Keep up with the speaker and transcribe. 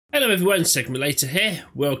Hello everyone, segment later here.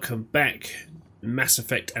 Welcome back, Mass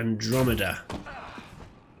Effect Andromeda.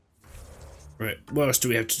 Right, what else do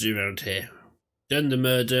we have to do around here? Done the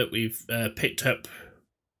murder, we've picked up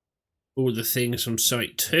all the things from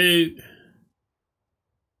Site 2.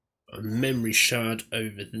 A memory shard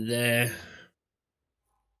over there.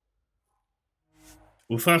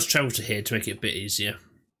 We'll fast travel to here to make it a bit easier.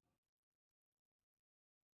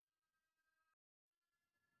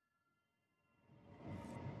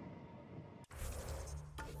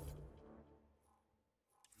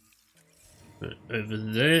 Right, over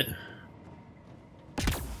there.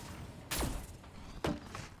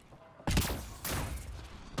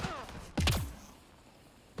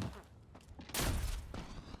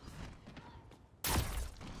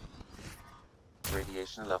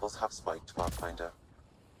 Radiation levels have spiked, Pathfinder.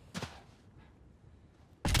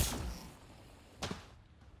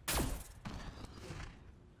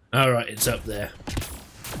 Alright, it's up there.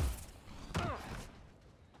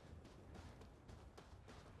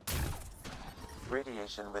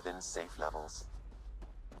 Radiation within safe levels.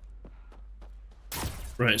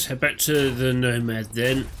 Right, let's head back to the Nomad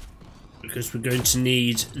then, because we're going to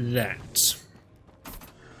need that.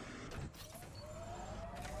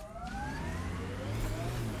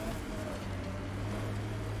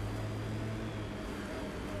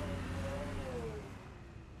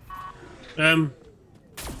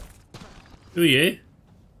 Who are you?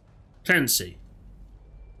 Clancy.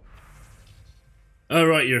 Oh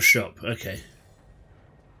right, you're a shop, okay.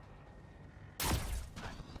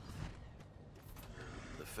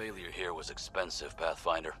 The failure here was expensive,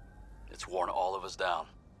 Pathfinder. It's worn all of us down,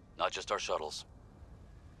 not just our shuttles.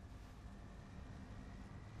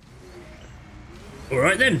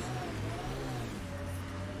 Alright then.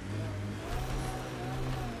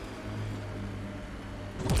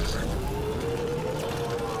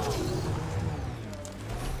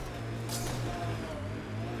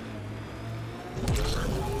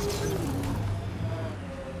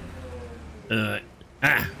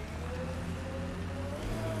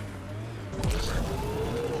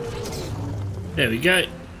 There we go.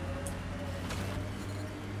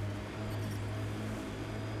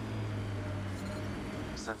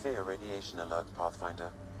 Severe radiation alert, Pathfinder.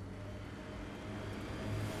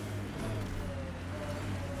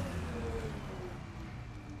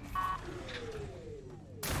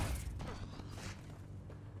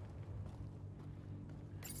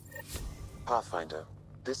 Pathfinder,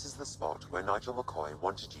 this is the spot where Nigel McCoy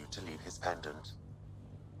wanted you to leave his pendant.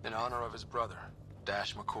 In honor of his brother,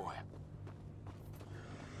 Dash McCoy.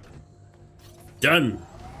 Done.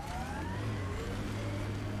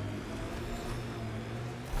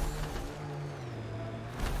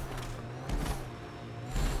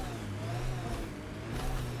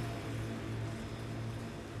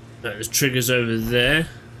 Right, there's triggers over there.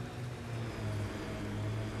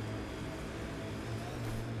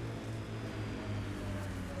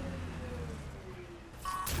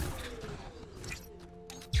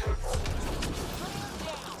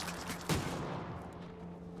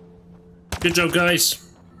 Good job, guys.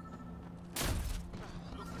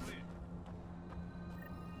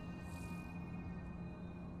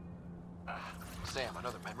 Sam,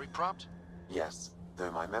 another memory prompt? Yes, though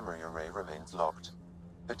my memory array remains locked.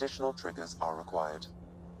 Additional triggers are required.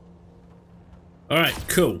 Alright,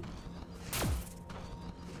 cool.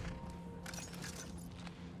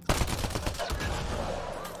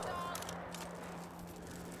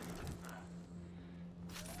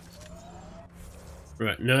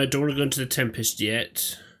 Right, no, I don't want to go into the Tempest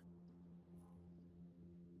yet.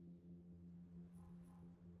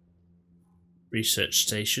 Research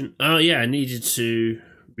station. Oh yeah, I needed to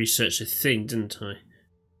research a thing, didn't I?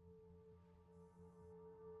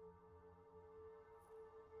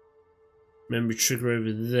 Memory trigger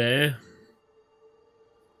over there.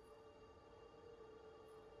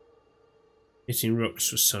 Hitting rocks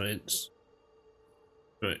for science.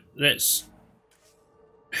 Right, let's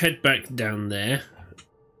head back down there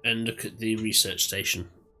and look at the research station.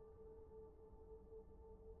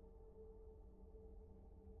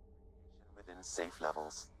 Within safe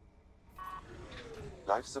levels.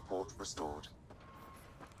 Life support restored.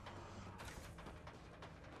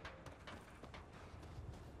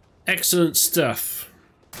 Excellent stuff.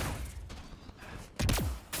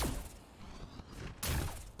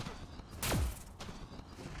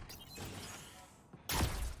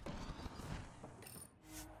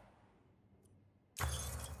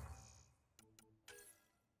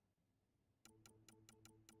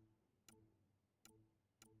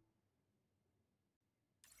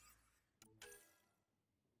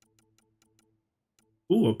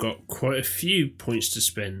 Oh, I've got quite a few points to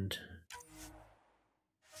spend.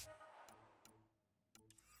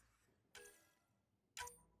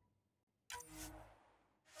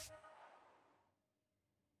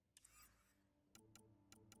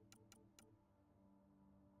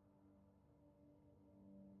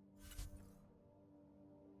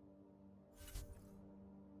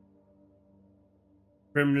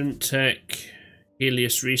 Remnant tech,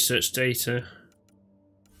 Helios research data.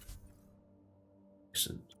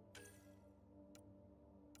 Excellent.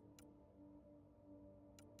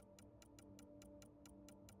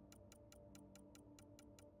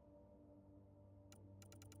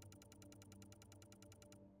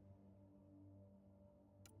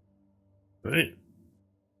 Right.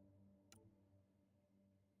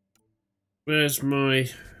 Where's my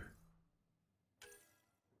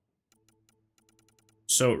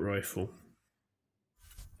assault rifle?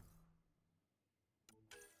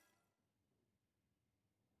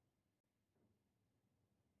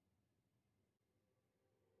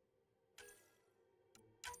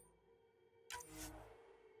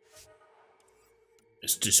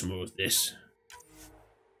 Let's do some more of this.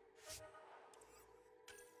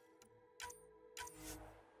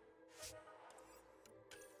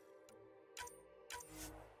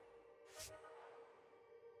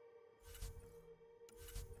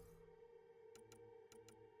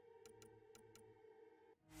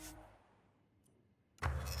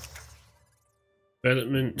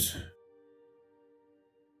 Development.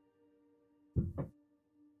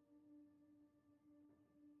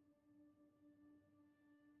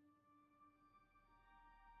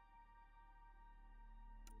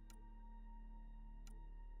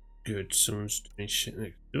 Good, someone's doing shit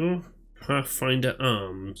next door. Pathfinder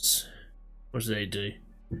arms. What do they do?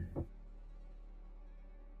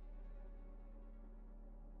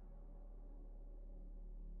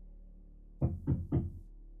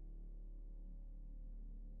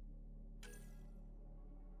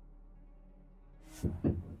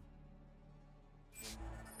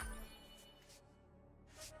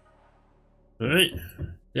 Alright,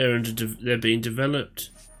 they're being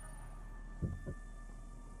developed.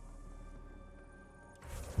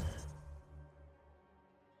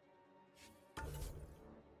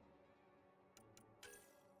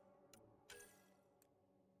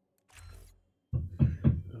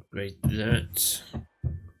 Upgrade that.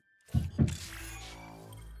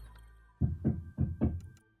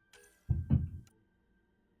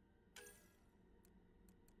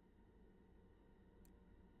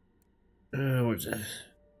 What's that?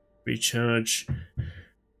 Recharge.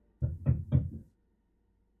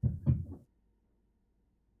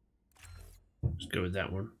 Let's go with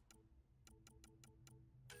that one.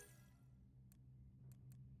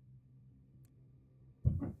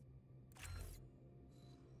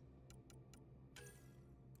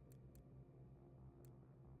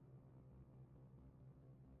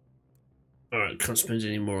 Alright, can't spend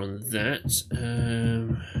any more on that.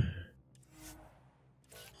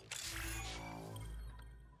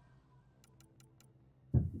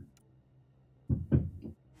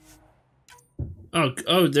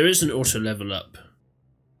 Oh, there is an auto level up.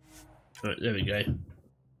 Alright, there we go.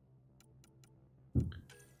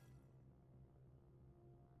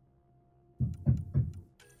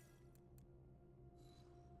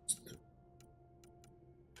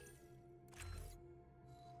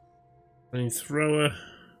 Flamethrower.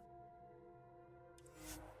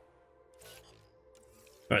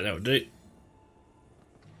 Right, that'll do.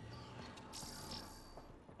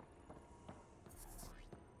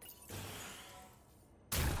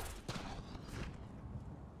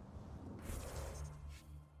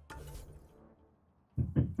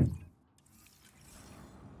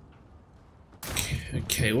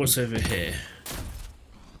 Okay, what's over here?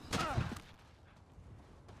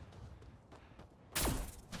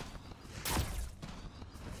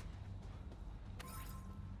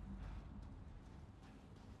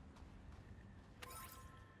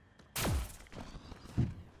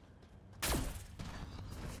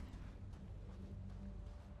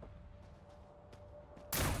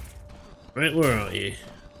 Right, where are you?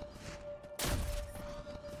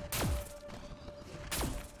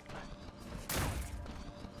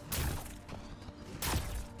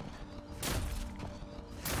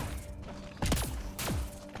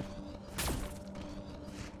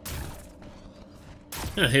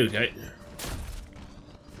 Oh, here we go.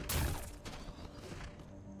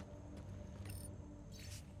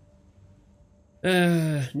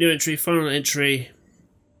 New entry, final entry.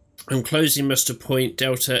 I'm closing muster point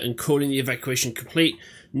Delta and calling the evacuation complete.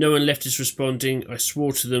 No one left is responding. I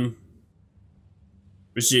swore to them.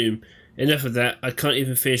 Resume. Enough of that. I can't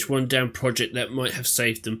even finish one damn project that might have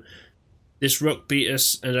saved them. This rock beat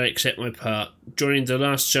us and I accept my part. Joining the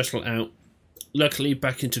last shuttle out. Likely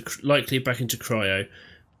back into cryo.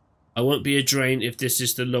 I won't be a drain if this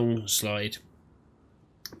is the long slide.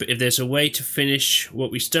 But if there's a way to finish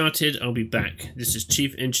what we started, I'll be back. This is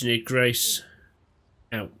Chief Engineer Grace.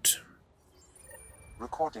 Out.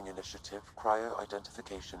 Recording Initiative Cryo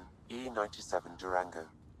Identification E97 Durango.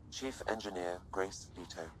 Chief Engineer Grace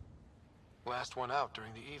Leto. Last one out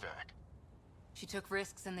during the evac. She took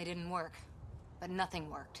risks and they didn't work. But nothing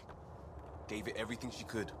worked. Gave it everything she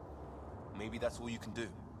could. Maybe that's all you can do.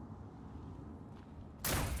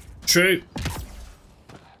 True.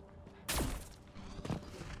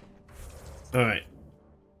 Alright.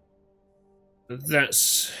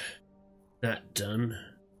 That's that done.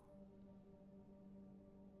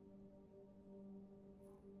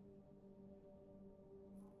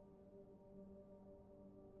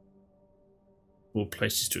 More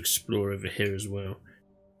places to explore over here as well.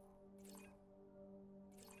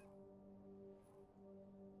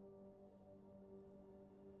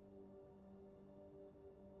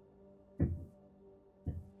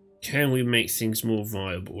 Can we make things more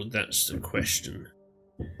viable? That's the question.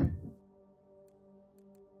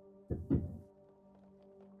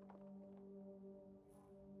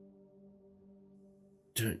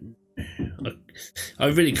 I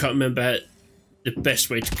really can't remember the best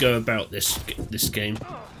way to go about this game.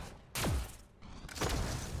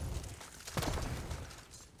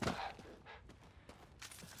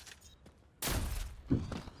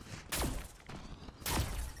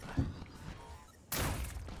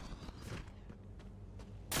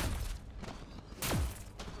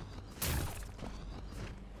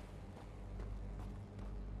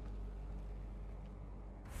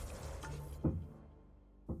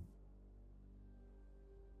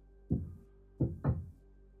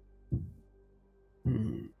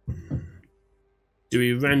 Do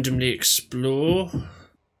we randomly explore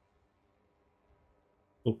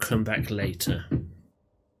or come back later?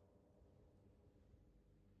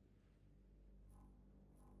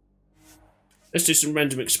 Let's do some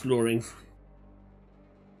random exploring.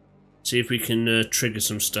 See if we can trigger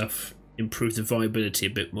some stuff, improve the viability a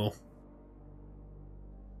bit more.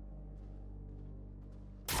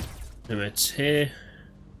 And that's here.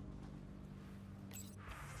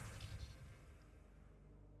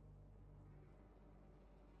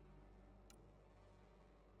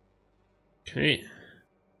 Okay.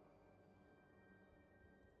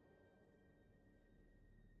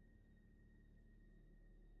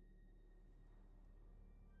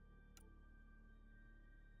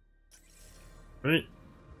 Right.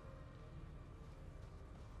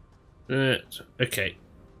 Okay.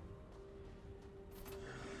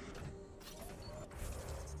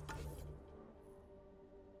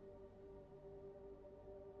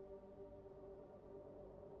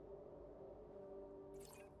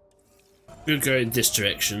 We'll go in this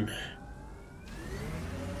direction.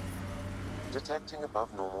 Detecting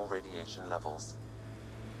above normal radiation levels.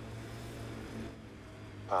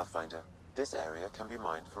 Pathfinder, this area can be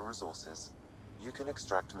mined for resources. You can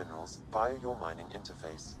extract minerals via your mining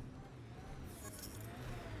interface.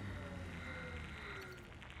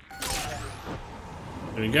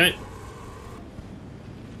 There we go.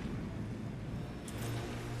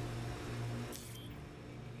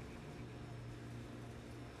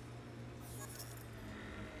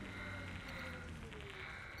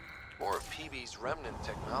 Or PB's remnant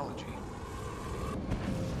technology.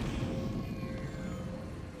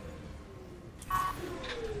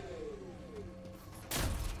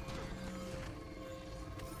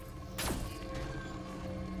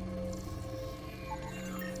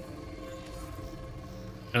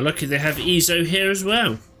 Now, lucky they have EZO here as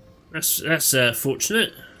well. That's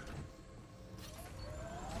fortunate.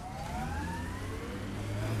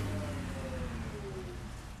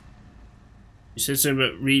 You said something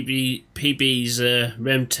about PB's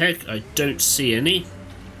REM tech. I don't see any.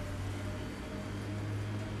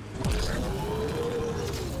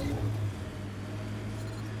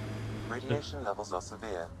 Radiation levels are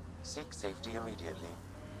severe. Seek safety immediately.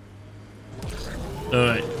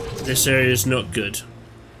 Alright, this area is not good.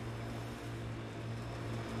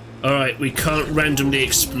 Alright, we can't randomly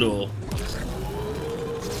explore.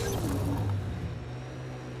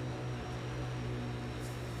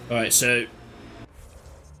 Alright, so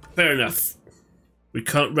fair enough. We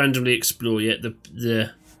can't randomly explore yet.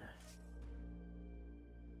 The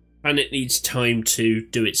planet needs time to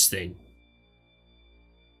do its thing.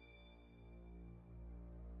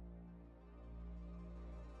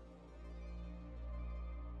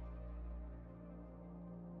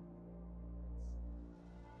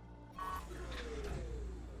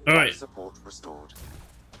 Alright. Support restored.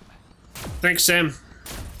 Thanks, Sam.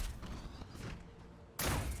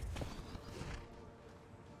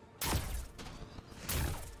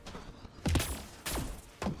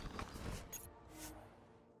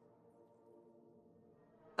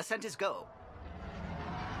 Ascent is go.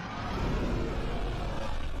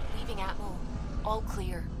 Leaving Atmel. All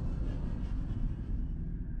clear.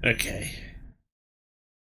 Okay.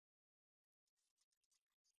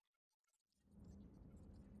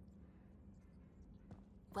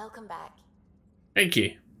 Welcome back. Thank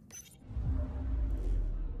you.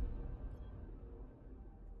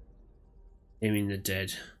 Aiming the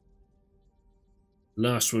dead.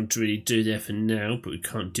 Last one to really do there for now, but we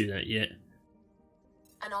can't do that yet.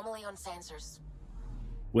 Anomaly on sensors.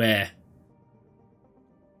 Where?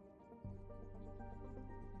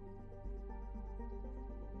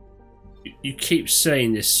 You keep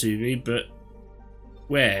saying this, Suvi, but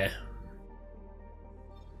where?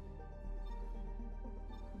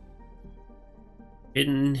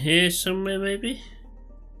 In here somewhere, maybe?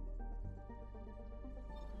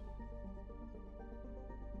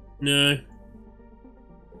 No.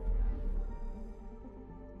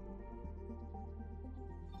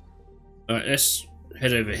 Alright, let's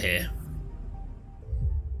head over here.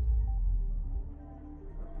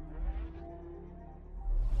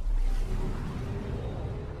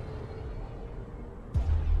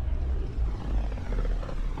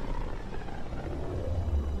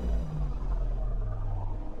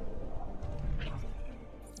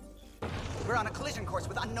 We're on a collision course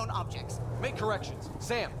with unknown objects. Make corrections.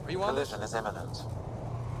 Sam, are you on this? Collision is imminent.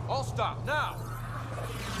 All stop, now!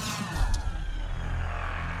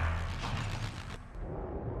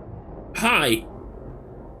 Hi!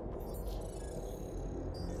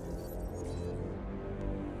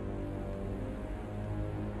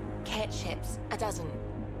 Cat ships. A dozen.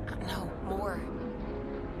 No, more.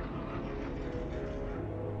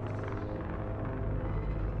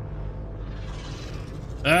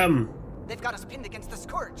 They've got us pinned against the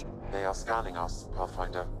Scourge. They are scanning us,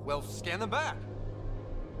 Pathfinder. Well, scan them back.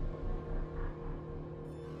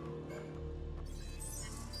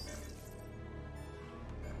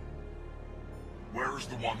 Where is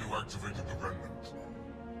the one who activated the remnant?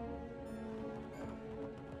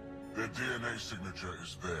 Their DNA signature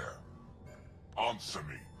is there. Answer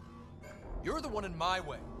me. You're the one in my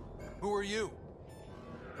way. Who are you?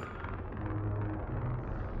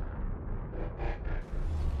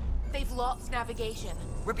 They've lost navigation.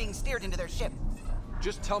 We're being steered into their ship.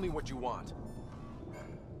 Just tell me what you want.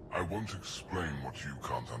 I won't explain what you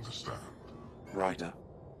can't understand. Ryder,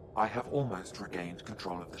 I have almost regained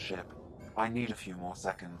control of the ship. I need a few more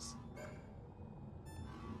seconds.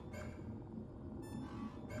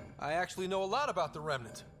 I actually know a lot about the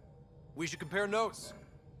Remnant. We should compare notes.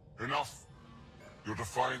 Enough! Your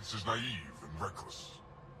defiance is naive and reckless.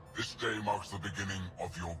 This day marks the beginning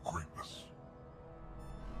of your greatness.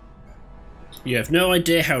 You have no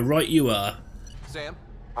idea how right you are. Sam,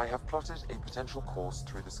 I have plotted a potential course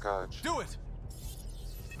through the Scourge. do it!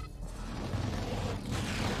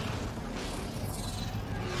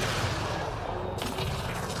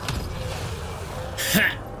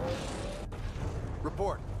 Ha!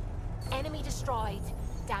 Report. Enemy destroyed.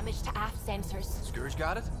 Damage to aft sensors. Scourge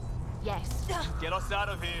got it? Yes. Get us out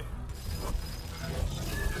of here.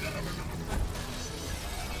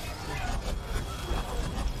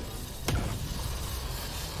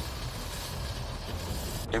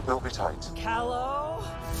 It will be tight. Callow?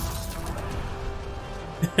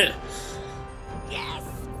 Yes!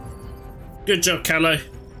 Good job, Callow.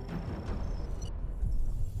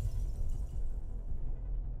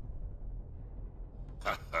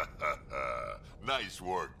 Nice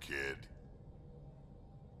work, kid.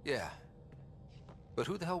 Yeah. But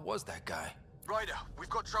who the hell was that guy? Ryder, we've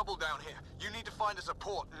got trouble down here. You need to find us a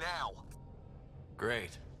port now.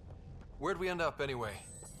 Great. Where'd we end up anyway?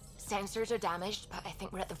 Sensors are damaged, but I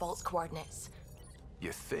think we're at the vault's coordinates.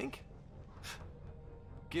 You think?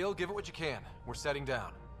 Gil, give it what you can. We're setting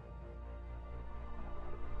down.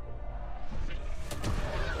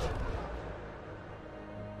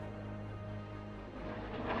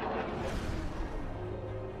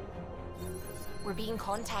 We're being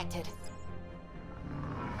contacted.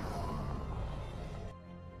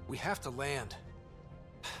 We have to land.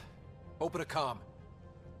 Open a comm.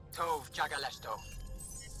 Tove Jagalesto.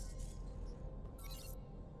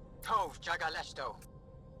 Tove Jagalesto.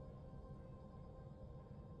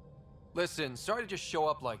 Listen, sorry to just show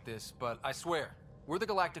up like this, but I swear, we're the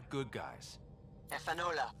galactic good guys.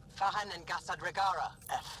 Efanola. Fahan and Gasadregara.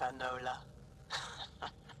 Efanola.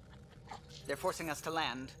 They're forcing us to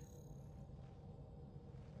land.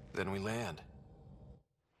 Then we land.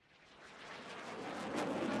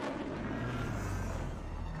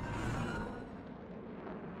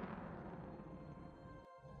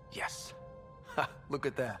 Yes. Ha, look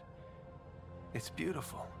at that. It's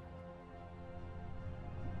beautiful.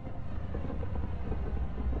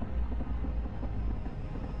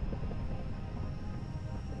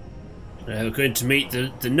 We're going to meet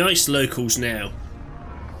the nice locals now.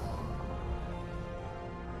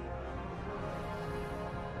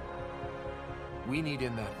 We need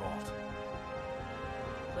in that vault.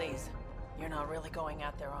 Please, you're not really going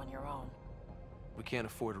out there on your own. We can't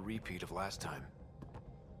afford a repeat of last time.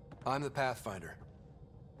 I'm the Pathfinder.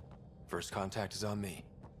 First contact is on me.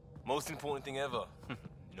 Most important thing ever.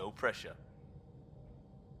 No pressure.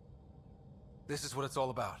 This is what it's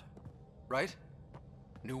all about, right?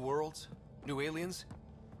 New worlds, new aliens.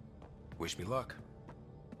 Wish me luck.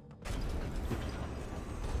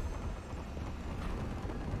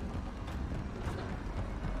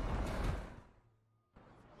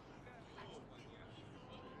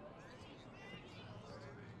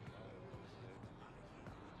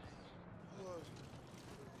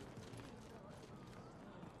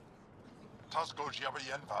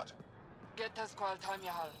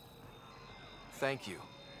 Thank you.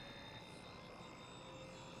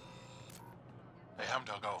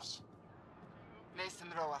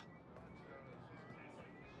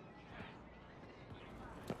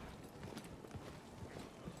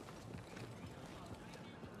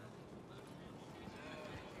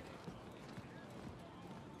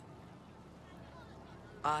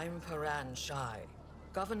 I'm Paran Shai,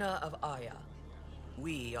 Governor of Aya.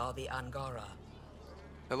 We are the Angara.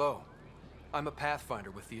 Hello. I'm a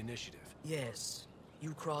Pathfinder with the Initiative. Yes,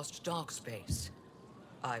 you crossed dark space.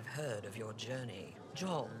 I've heard of your journey,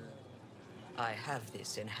 Joel. I have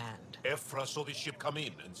this in hand. Ephra saw the ship come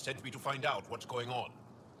in and sent me to find out what's going on.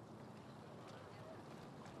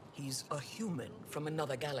 He's a human from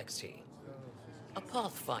another galaxy. A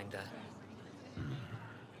Pathfinder.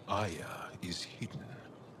 Aya is hidden,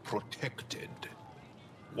 protected.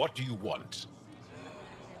 What do you want?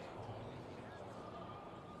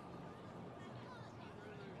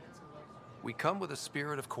 We come with a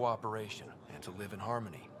spirit of cooperation and to live in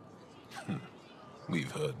harmony.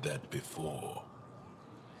 We've heard that before.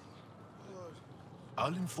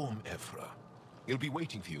 I'll inform Ephra. He'll be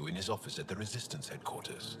waiting for you in his office at the Resistance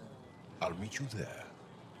headquarters. I'll meet you there.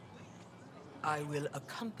 I will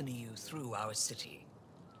accompany you through our city.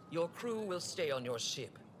 Your crew will stay on your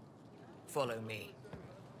ship. Follow me.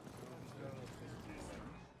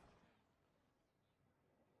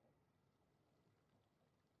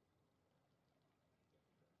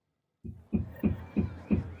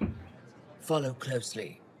 Follow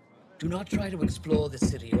closely. Do not try to explore the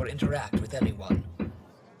city or interact with anyone.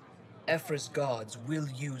 Ephra's guards will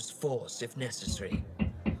use force if necessary.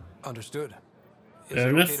 Understood. Is Fair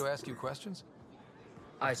it enough. okay to ask you questions?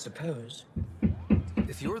 I suppose.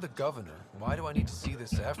 If you're the governor, why do I need to see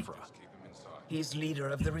this Ephra? He's leader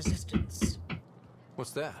of the Resistance.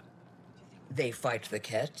 What's that? They fight the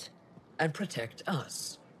Ket and protect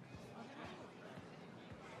us.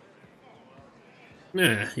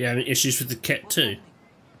 Yeah, you having issues with the Ket too?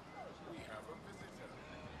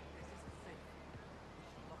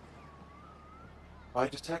 I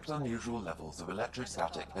detect unusual levels of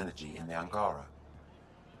electrostatic energy in the Angara.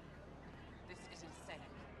 This isn't Senate.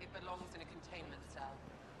 It belongs in a containment cell.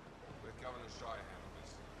 Let Governor Shai handle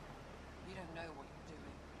this. You don't know what you're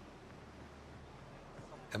doing.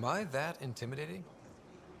 Am I that intimidating?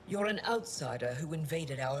 You're an outsider who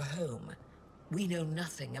invaded our home. We know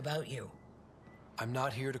nothing about you. I'm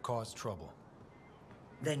not here to cause trouble.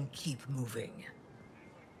 Then keep moving.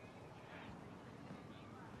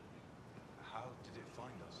 How did it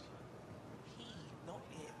find us? He, not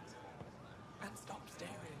it. And stop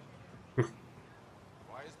staring.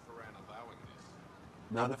 Why is Paran allowing this?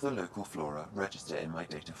 None of the local flora register in my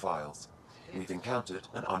data files. We've encountered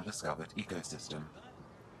an undiscovered ecosystem.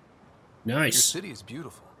 Your Nice. city is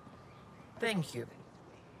beautiful. Thank you.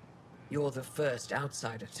 You're the first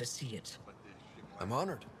outsider to see it. I'm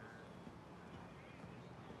honored.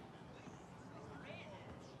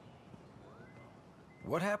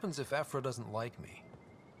 What happens if Ephra doesn't like me?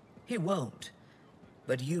 He won't.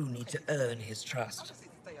 But you need to earn his trust.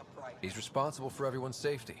 He's responsible for everyone's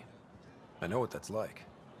safety. I know what that's like.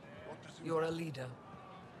 You're a leader.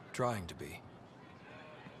 Trying to be.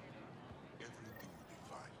 Everything will be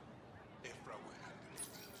fine. Ephra will handle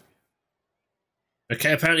it.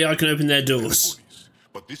 Okay, apparently I can open their doors. Police.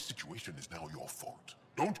 But this situation is now your fault.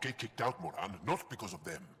 Don't get kicked out, Moran, not because of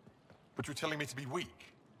them. But you're telling me to be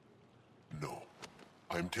weak. No.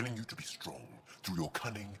 I am telling you to be strong through your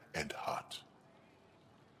cunning and heart.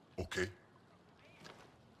 Okay?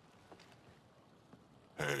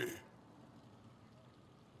 Hey.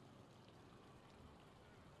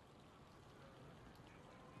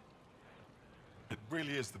 It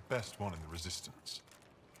really is the best one in the Resistance.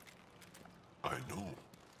 I know.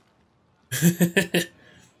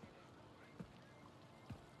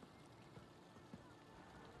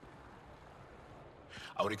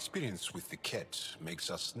 Our experience with the Ket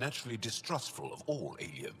makes us naturally distrustful of all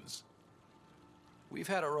aliens. We've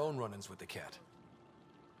had our own run-ins with the Ket.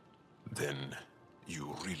 Then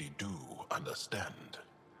you really do understand.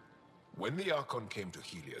 When the Archon came to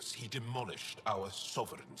Helios, he demolished our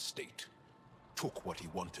sovereign state. Took what he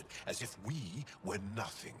wanted, as if we were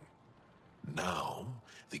nothing. Now,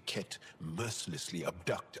 the Ket mercilessly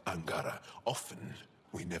abduct Angara. Often,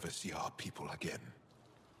 we never see our people again.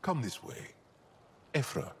 Come this way.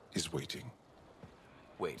 Ephra is waiting.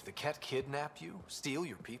 Wait, the Ket kidnapped you? Steal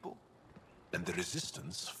your people? And the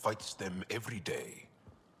Resistance fights them every day.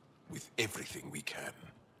 With everything we can.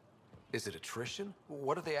 Is it attrition?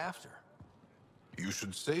 What are they after? You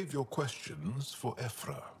should save your questions for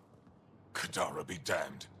Ephra. Kadara be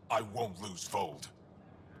damned. I won't lose Fold.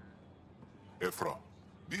 Ephra,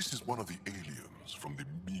 this is one of the aliens from the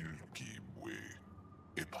Milky Way.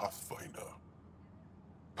 A Pathfinder.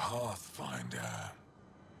 Pathfinder.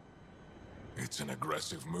 It's an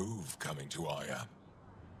aggressive move coming to Aya.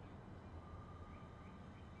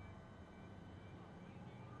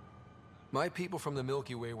 My people from the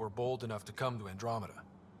Milky Way were bold enough to come to Andromeda.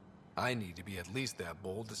 I need to be at least that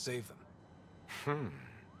bold to save them.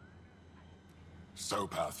 So,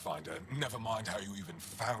 Pathfinder, never mind how you even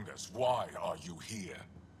found us. Why are you here?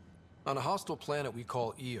 On a hostile planet we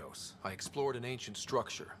call Eos, I explored an ancient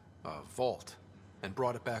structure, a vault, and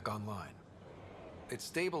brought it back online. It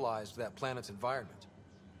stabilized that planet's environment.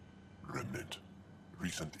 Remnant.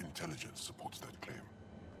 Recent intelligence supports that claim.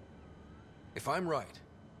 If I'm right,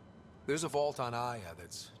 there's a vault on Aya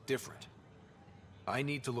that's different. I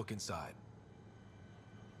need to look inside.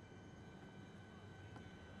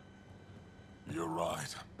 You're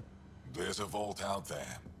right. There's a vault out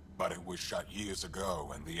there, but it was shut years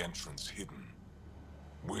ago and the entrance hidden.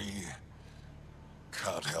 We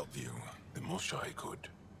can't help you. The Moshai could.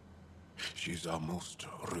 She's our most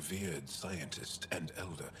revered scientist and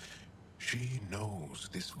elder. She knows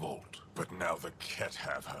this vault. But now the Ket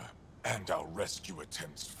have her, and our rescue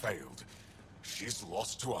attempts failed. She's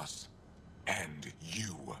lost to us, and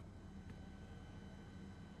you.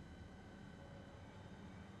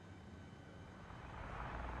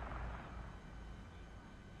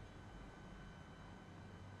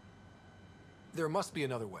 There must be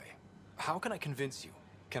another way. How can I convince you?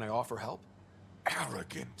 Can I offer help?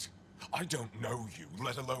 Arrogant. I don't know you,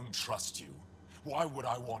 let alone trust you. Why would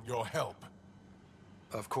I want your help?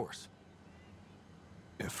 Of course.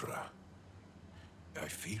 Ephra, I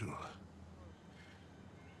feel...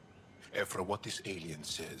 Ephra, what this alien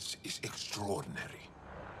says is extraordinary.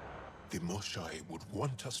 The Moshai would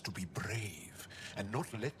want us to be brave and not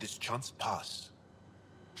let this chance pass.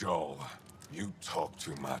 Joel, you talk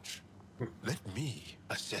too much. Let me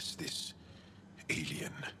assess this,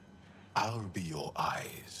 alien. I'll be your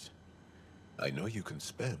eyes. I know you can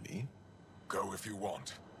spare me. Go if you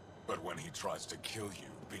want, but when he tries to kill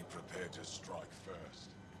you, be prepared to strike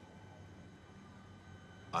first.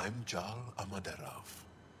 I'm Jal Amaderov.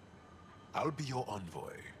 I'll be your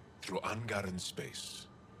envoy through Angaran space.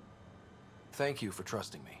 Thank you for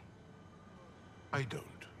trusting me. I don't.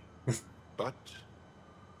 But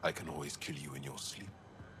I can always kill you in your sleep.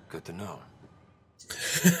 Good to know.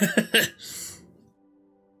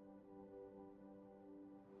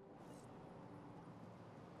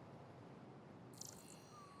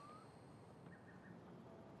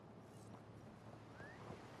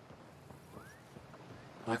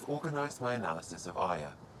 I've organized my analysis of Aya.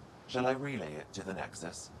 Shall I relay it to the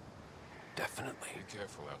Nexus? Definitely. Be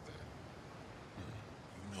careful out there.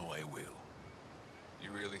 You know I will.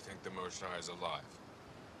 You really think the Moshai is alive?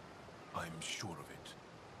 I'm sure of it.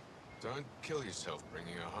 Don't kill yourself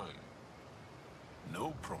bringing her home.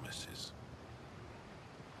 No promises.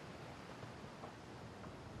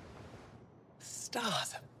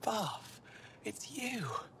 Stars above. It's you.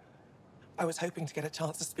 I was hoping to get a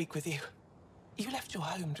chance to speak with you. You left your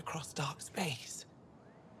home to cross dark space.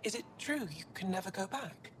 Is it true you can never go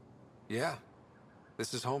back? Yeah.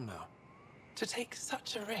 This is home now. To take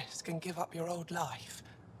such a risk and give up your old life,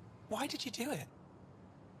 why did you do it?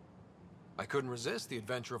 I couldn't resist the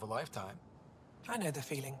adventure of a lifetime. I know the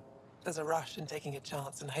feeling. There's a rush in taking a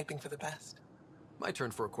chance and hoping for the best. My turn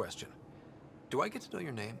for a question. Do I get to know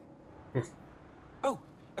your name? Oh,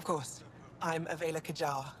 of course. I'm Avela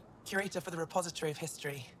Kajar, curator for the Repository of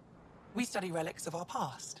History. We study relics of our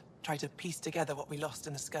past, try to piece together what we lost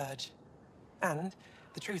in the Scourge. And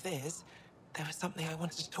the truth is, there was something I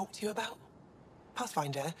wanted to talk to you about.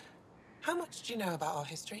 Pathfinder, how much do you know about our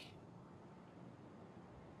history?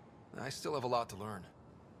 I still have a lot to learn.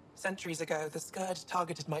 Centuries ago, the Scourge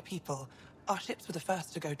targeted my people. Our ships were the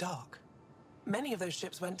first to go dark. Many of those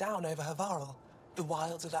ships went down over Havarl. The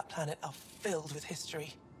wilds of that planet are filled with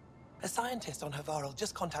history. A scientist on Havarl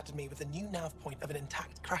just contacted me with a new nav point of an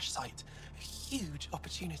intact crash site. A huge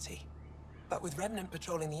opportunity. But with Remnant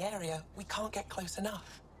patrolling the area, we can't get close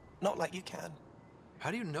enough. Not like you can.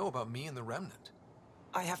 How do you know about me and the Remnant?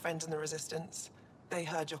 I have friends in the Resistance. They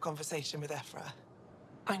heard your conversation with Ephra.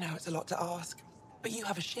 I know it's a lot to ask, but you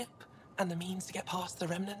have a ship and the means to get past the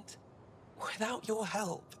Remnant. Without your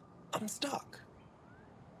help, I'm stuck.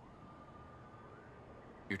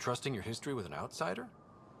 You're trusting your history with an outsider?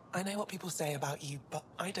 I know what people say about you, but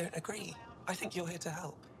I don't agree. I think you're here to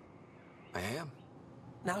help. I am.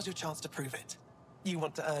 Now's your chance to prove it. You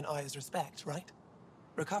want to earn Aya's respect, right?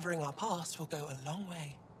 Recovering our past will go a long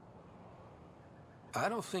way. I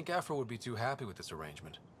don't think Ephra would be too happy with this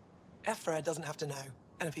arrangement. Ephra doesn't have to know,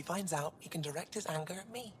 and if he finds out, he can direct his anger at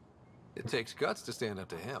me. It takes guts to stand up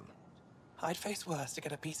to him. I'd face worse to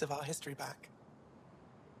get a piece of our history back.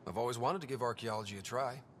 I've always wanted to give archaeology a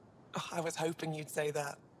try. Oh, I was hoping you'd say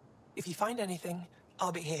that. If you find anything,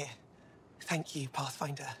 I'll be here. Thank you,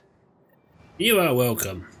 Pathfinder. You are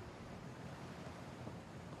welcome.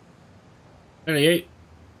 Hello, you.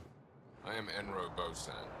 I am Enro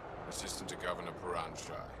Bosan, Assistant to Governor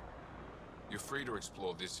Paranshai. You're free to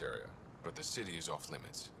explore this area, but the city is off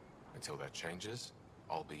limits. Until that changes,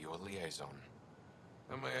 I'll be your liaison.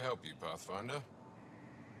 How may I help you, Pathfinder?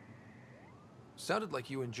 Sounded like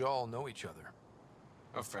you and Jal know each other.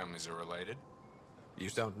 Our families are related. You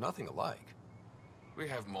sound nothing alike. We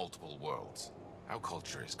have multiple worlds. Our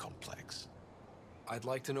culture is complex. I'd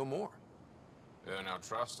like to know more. Earn our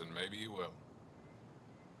trust and maybe you will.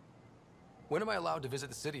 When am I allowed to visit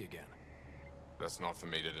the city again? That's not for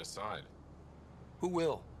me to decide. Who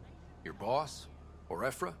will? Your boss? Or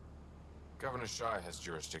Ephra? Governor Shai has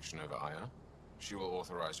jurisdiction over Aya. She will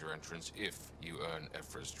authorize your entrance if you earn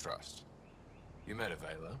Ephra's trust. You met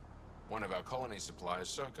Avela. One of our colony suppliers,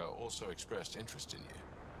 Soka, also expressed interest in you.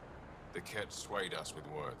 The Ket swayed us with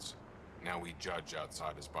words. Now we judge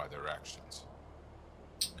outsiders by their actions.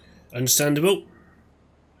 Understandable.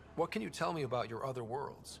 What can you tell me about your other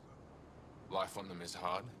worlds? Life on them is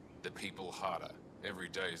hard. The people harder. Every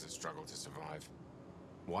day is a struggle to survive.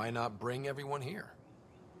 Why not bring everyone here?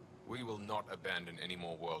 We will not abandon any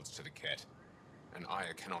more worlds to the Ket. And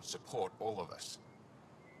Aya cannot support all of us.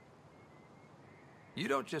 You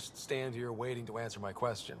don't just stand here waiting to answer my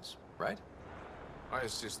questions, right? I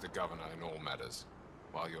assist the governor in all matters.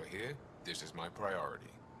 While you're here, this is my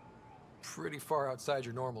priority. Pretty far outside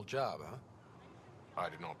your normal job, huh? I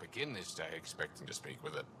did not begin this day expecting to speak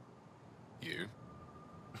with it. You?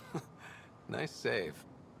 Nice save.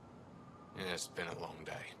 Yeah, it's been a long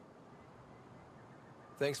day.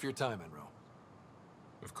 Thanks for your time, Enro.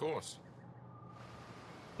 Of course.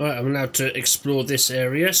 Right, I'm allowed to explore this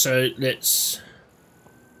area, so let's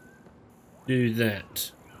do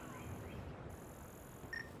that.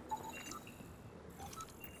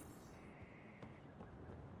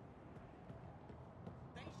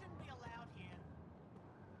 They shouldn't be allowed here.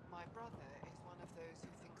 My brother is one of those who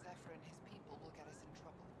thinks Ephra and his people will get us in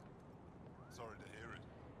trouble. Sorry to hear it.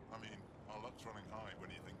 I mean, our luck's running high when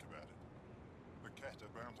you think about it. The Ket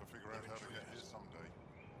are bound to figure out how to get here someday.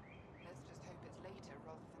 Let's just hope it's later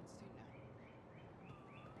rather than sooner.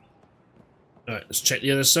 Alright, let's check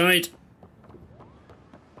the other side.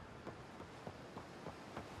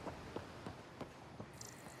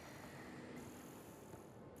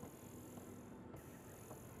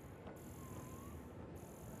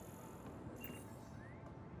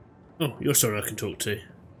 Oh, you're someone I can talk to.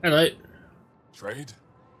 Hello. Trade?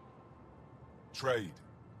 Trade.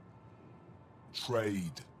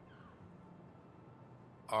 Trade.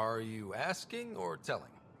 Are you asking or telling?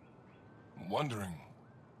 Wondering,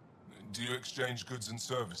 do you exchange goods and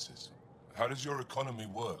services? How does your economy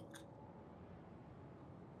work?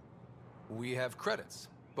 We have credits,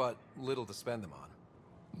 but little to spend them on.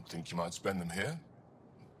 Think you might spend them here?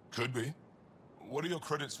 Could be. What are your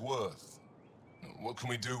credits worth? What can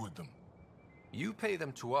we do with them? You pay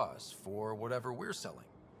them to us for whatever we're selling.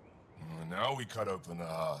 Now we cut open the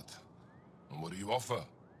heart. What do you offer?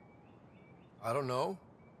 I don't know.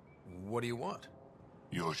 What do you want?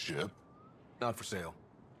 Your ship? Not for sale.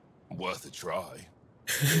 Worth a try.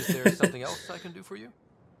 Is there something else I can do for you?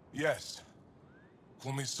 Yes.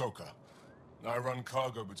 Call me Soka. I run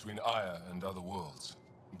cargo between Aya and other worlds.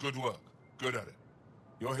 Good work. Good at it.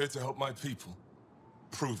 You're here to help my people.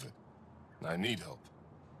 Prove it. I need help.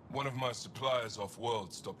 One of my suppliers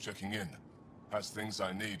off-world stopped checking in. Has things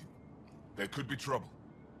I need. There could be trouble.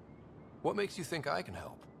 What makes you think I can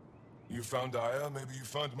help? You found Aya, maybe you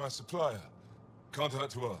found my supplier. Can't hurt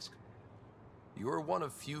to ask. You're one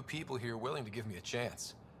of few people here willing to give me a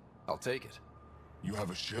chance. I'll take it. You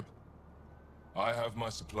have a ship? I have my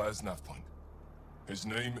supplies nav point. His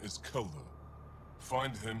name is Kohler.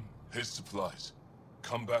 Find him, his supplies.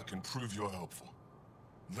 Come back and prove you're helpful.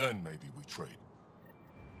 Then maybe we trade.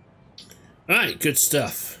 Alright, good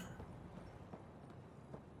stuff.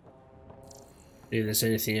 See if there's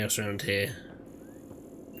anything else around here.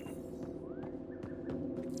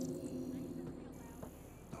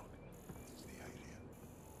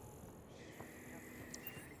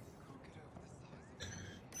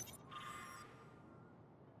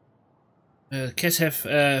 Kett have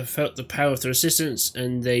felt the power of the resistance,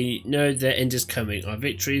 and they know their end is coming. Our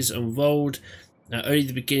victories on Vold are only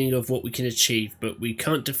the beginning of what we can achieve, but we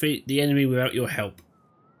can't defeat the enemy without your help.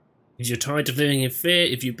 If you're tired of living in fear,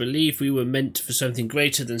 if you believe we were meant for something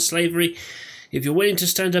greater than slavery, if you're willing to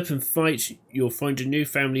stand up and fight, you'll find a new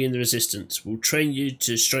family in the Resistance. We'll train you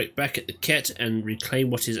to strike back at the Kett and reclaim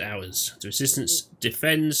what is ours. The Resistance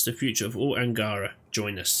defends the future of all Angara.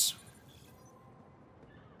 Join us.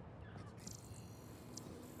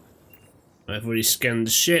 I've already scanned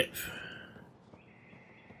the ship.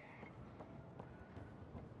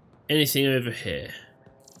 Anything over here?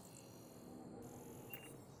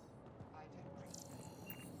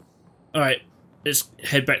 Alright, let's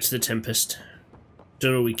head back to the Tempest.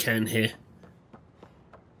 Do all we can here.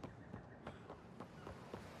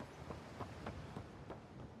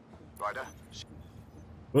 Ryder?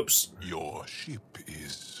 Whoops. Your ship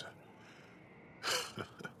is...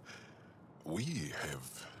 We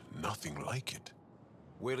have nothing like it.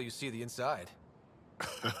 Wait till you see the inside.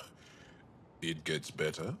 It gets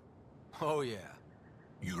better? Oh, yeah.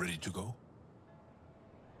 You ready to go?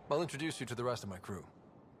 I'll introduce you to the rest of my crew.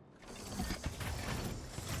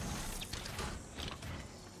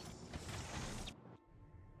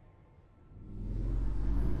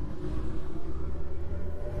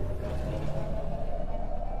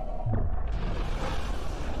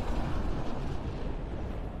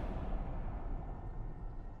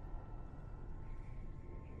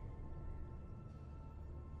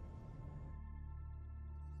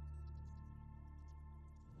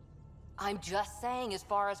 I'm just saying, as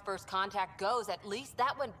far as first contact goes, at least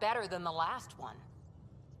that went better than the last one.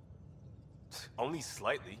 Only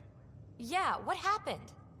slightly. Yeah, what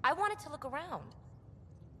happened? I wanted to look around.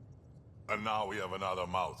 And now we have another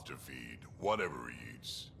mouth to feed, whatever he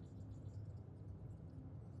eats.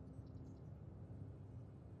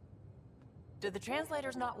 Did the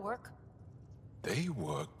translators not work? They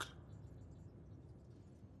work.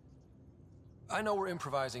 I know we're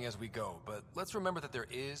improvising as we go, but let's remember that there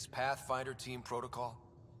is Pathfinder team protocol.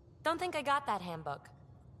 Don't think I got that handbook.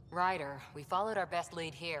 Ryder, we followed our best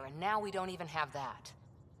lead here, and now we don't even have that.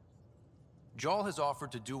 Jarl has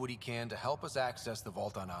offered to do what he can to help us access the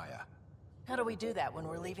vault on Aya. How do we do that when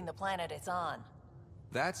we're leaving the planet it's on?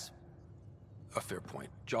 That's a fair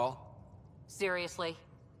point. Jarl? Seriously?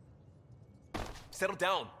 Settle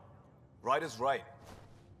down. Ryder's right.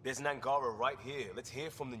 There's an Angara right here. Let's hear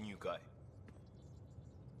from the new guy.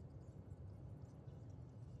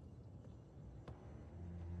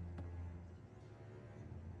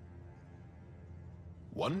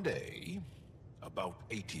 One day, about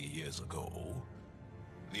 80 years ago,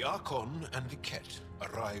 the Archon and the Kett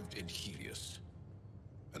arrived in Helios,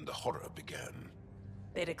 and the horror began.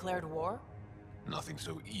 They declared war? Nothing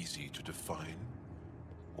so easy to define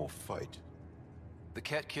or fight. The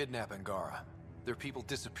Kett kidnap Angara. Their people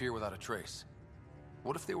disappear without a trace.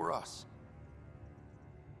 What if they were us?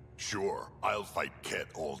 Sure, I'll fight Kett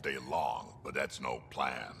all day long, but that's no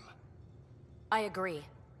plan. I agree.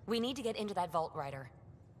 We need to get into that vault, Ryder.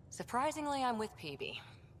 Surprisingly, I'm with PB.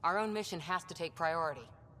 Our own mission has to take priority.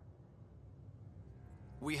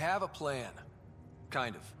 We have a plan.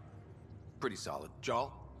 Kind of. Pretty solid.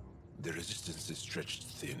 Jarl? The resistance is stretched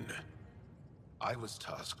thin. I was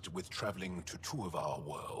tasked with traveling to two of our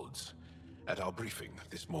worlds at our briefing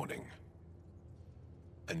this morning.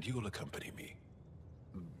 And you'll accompany me.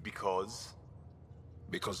 Because?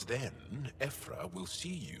 Because then, Ephra will see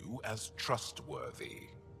you as trustworthy.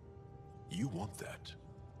 You want that.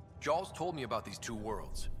 Jarl's told me about these two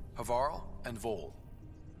worlds, Havarl and Vold.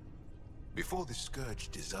 Before the Scourge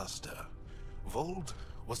disaster, Vold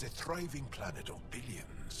was a thriving planet of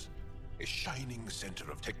billions, a shining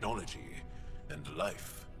center of technology and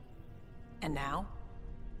life. And now?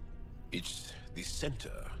 It's the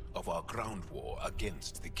center of our ground war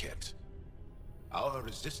against the Kett. Our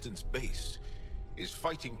resistance base is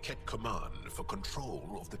fighting Kett Command for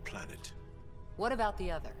control of the planet. What about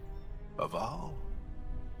the other? Havarl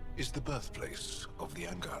is the birthplace of the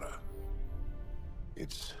Angara.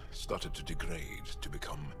 It's started to degrade, to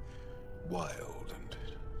become wild and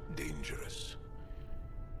dangerous.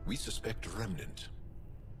 We suspect Remnant.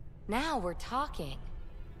 Now we're talking.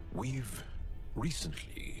 We've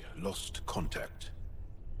recently lost contact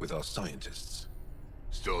with our scientists.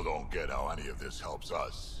 Still don't get how any of this helps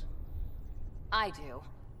us. I do.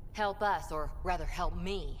 Help us, or rather help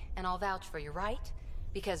me, and I'll vouch for you, right?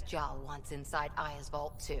 Because Jal wants inside Aya's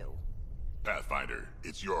vault too. Pathfinder,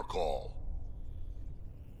 it's your call.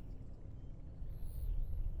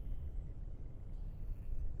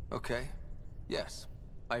 Okay. Yes.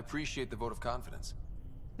 I appreciate the vote of confidence.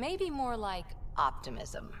 Maybe more like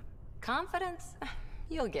optimism. Confidence?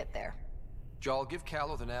 You'll get there. Jal, give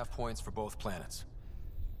Callow the nav points for both planets.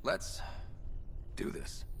 Let's do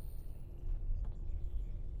this.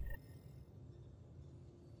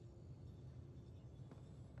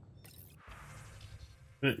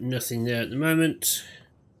 Nothing there at the moment.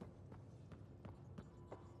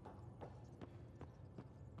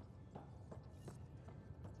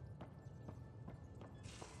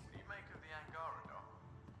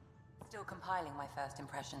 Still compiling my first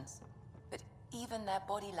impressions. But even their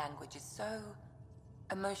body language is so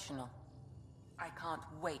emotional. I can't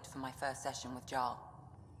wait for my first session with Jarl.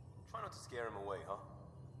 Try not to scare him away, huh?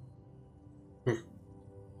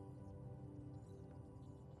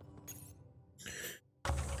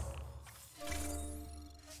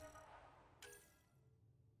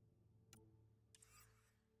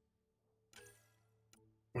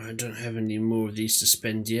 I don't have any more of these to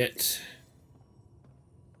spend yet.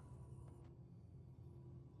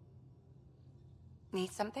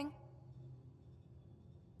 Need something?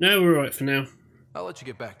 No, we're alright for now. I'll let you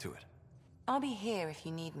get back to it. I'll be here if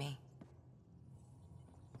you need me.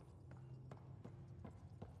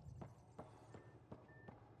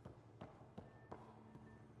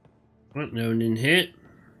 Right, no one in here.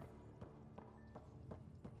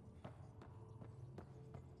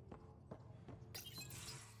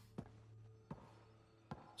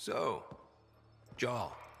 So,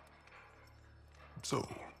 Jarl. So?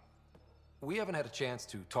 We haven't had a chance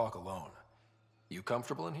to talk alone. You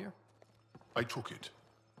comfortable in here? I took it.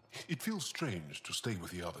 It feels strange to stay with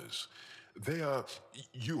the others. They are...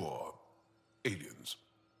 you're... aliens.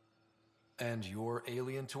 And you're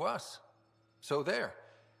alien to us. So there.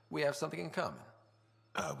 We have something in common.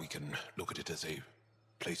 We can look at it as a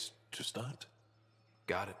place to start.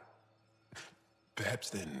 Got it. Perhaps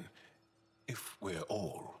then, if we're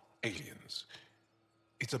all aliens,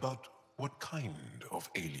 it's about what kind of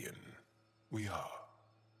alien we are.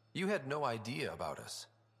 You had no idea about us,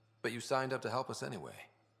 but you signed up to help us anyway.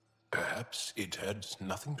 Perhaps it had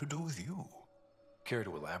nothing to do with you. Care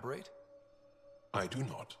to elaborate? I do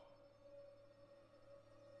not.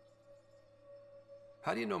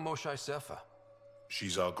 How do you know Moshae Sefa?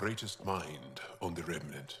 She's our greatest mind on the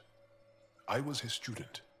Remnant. I was his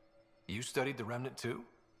student. You studied the Remnant too?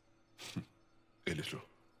 A little.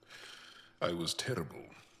 I was terrible.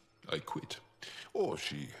 I quit. Or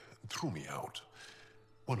she threw me out.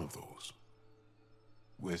 One of those.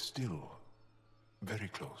 We're still very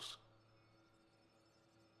close.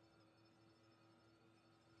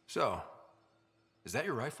 So, is that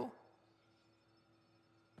your rifle?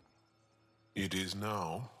 It is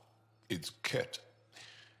now. It's Ket.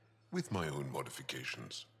 With my own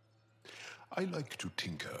modifications. I like to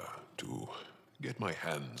tinker, to get my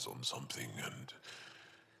hands on something and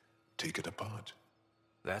take it apart.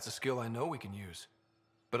 That's a skill I know we can use.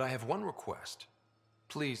 But I have one request.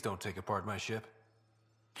 Please don't take apart my ship.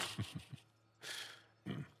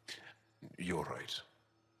 You're right.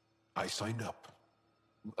 I signed up.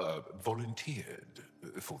 Volunteered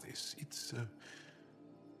for this. It's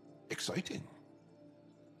exciting.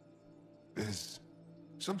 There's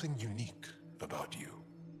something unique about you.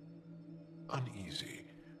 Uneasy,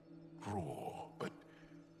 raw, but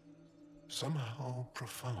somehow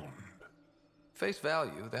profound. Face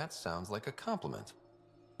value, that sounds like a compliment.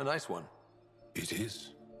 A nice one. It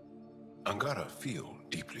is. Angara feel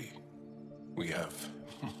deeply. We have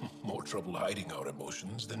more trouble hiding our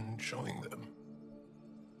emotions than showing them.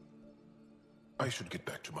 I should get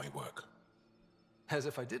back to my work. As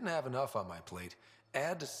if I didn't have enough on my plate,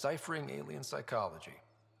 add deciphering alien psychology.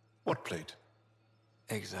 What plate?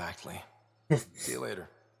 Exactly. See you later.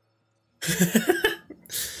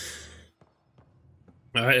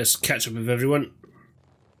 Alright, let's catch up with everyone.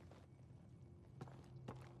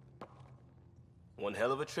 One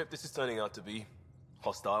hell of a trip this is turning out to be.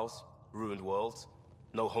 Hostiles, ruined worlds,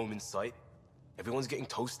 no home in sight. Everyone's getting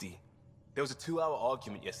toasty. There was a 2-hour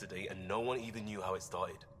argument yesterday and no one even knew how it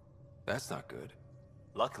started. That's not good.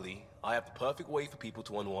 Luckily, I have the perfect way for people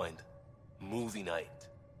to unwind. Movie night.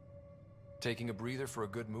 Taking a breather for a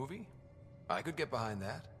good movie? I could get behind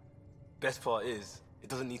that. Best part is, it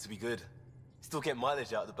doesn't need to be good. It's still get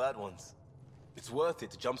mileage out of the bad ones. It's worth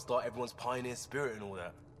it to jumpstart everyone's pioneer spirit and all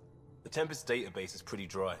that. The Tempest database is pretty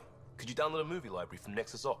dry. Could you download a movie library from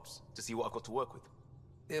Nexus Ops to see what I've got to work with?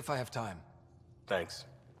 If I have time. Thanks.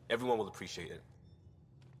 Everyone will appreciate it.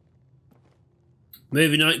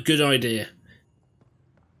 Movie night, good idea.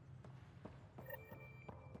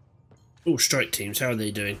 Oh, strike teams, how are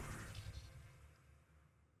they doing?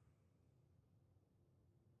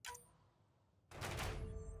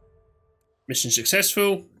 Mission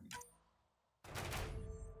successful.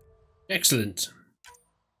 Excellent.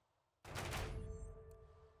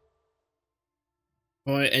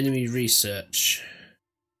 By enemy research.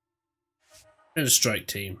 And a strike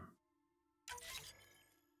team.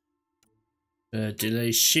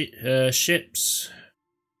 Delay ships.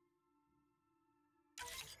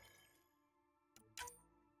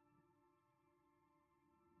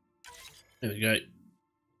 There we go.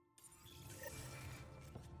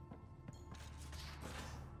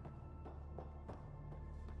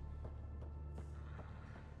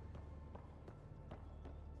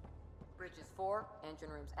 Bridges 4, engine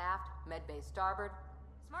rooms aft, med bay starboard.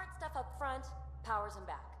 Smart stuff up front, powers them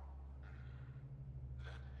back.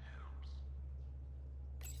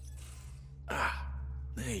 Ah,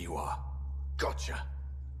 there you are. Gotcha.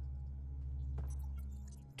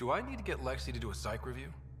 Do I need to get Lexi to do a psych review?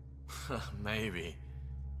 Maybe.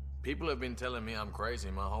 People have been telling me I'm crazy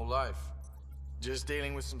my whole life. Just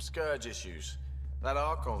dealing with some scourge issues. That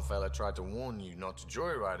Archon fella tried to warn you not to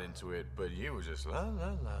joyride into it, but you were just la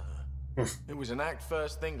la la. It was an act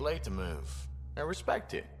first, think later move. I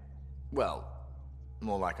respect it. Well,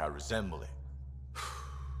 more like I resemble it.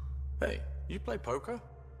 Hey, you play poker?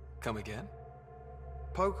 Come again?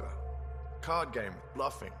 Poker. Card game with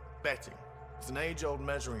bluffing, betting. It's an age-old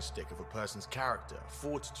measuring stick of a person's character,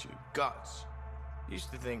 fortitude, guts.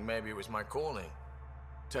 Used to think maybe it was my calling.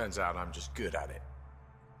 Turns out I'm just good at it.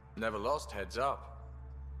 Never lost, heads up.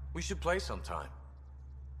 We should play sometime.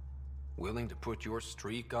 Willing to put your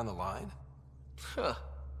streak on the line? Huh.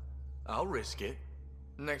 I'll risk it.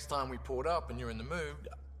 Next time we port up and you're in the mood,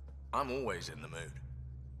 I'm always in the mood.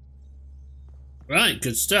 Right,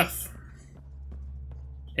 good stuff.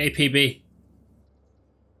 Hey, PB.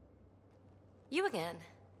 You again.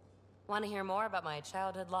 Want to hear more about my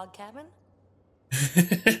childhood log cabin?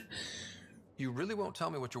 You really won't tell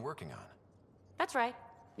me what you're working on? That's right.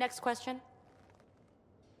 Next question.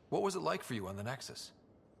 What was it like for you on the Nexus?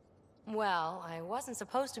 Well, I wasn't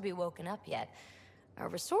supposed to be woken up yet. A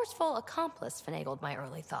resourceful accomplice finagled my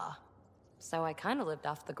early thaw. So I kind of lived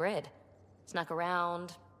off the grid. Snuck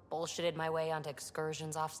around, bullshitted my way onto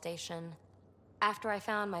excursions off station. After I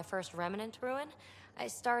found my first remnant ruin, I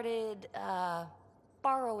started,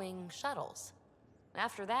 borrowing shuttles.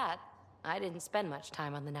 After that, I didn't spend much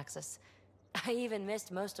time on the Nexus. I even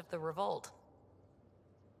missed most of the revolt.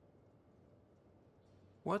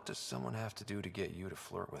 What does someone have to do to get you to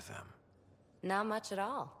flirt with them? Not much at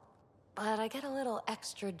all. But I get a little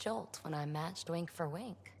extra jolt when I'm matched wink for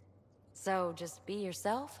wink. So just be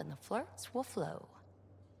yourself and the flirts will flow.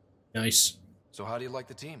 Nice. So how do you like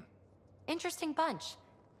the team? Interesting bunch.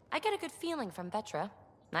 I get a good feeling from Vetra.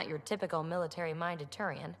 Not your typical military-minded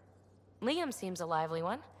Turian. Liam seems a lively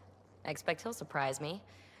one. I expect he'll surprise me.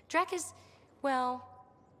 Drek is, well,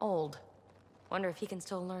 old. Wonder if he can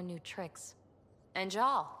still learn new tricks. And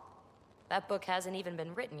Jal. That book hasn't even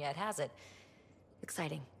been written yet, has it?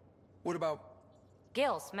 Exciting. What about...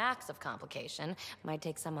 Gil smacks of complication. Might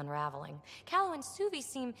take some unraveling. Callow and Suvi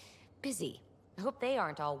seem busy. I hope they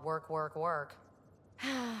aren't all work, work, work.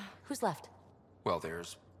 Who's left? Well,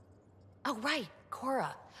 there's... Oh, right.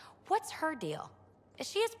 Cora. What's her deal? Is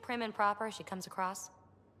she as prim and proper as she comes across?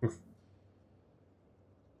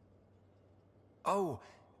 Oh,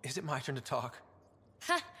 is it my turn to talk?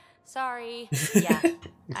 Sorry. Yeah,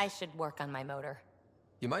 I should work on my motor.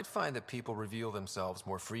 You might find that people reveal themselves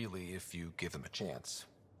more freely if you give them a chance.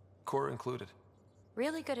 Cora included.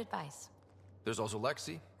 Really good advice. There's also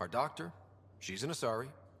Lexi, our doctor. She's an Asari.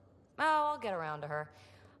 Oh, I'll get around to her.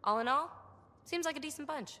 All in all, seems like a decent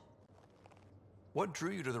bunch. What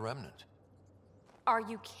drew you to the Remnant? Are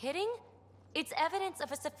you kidding? It's evidence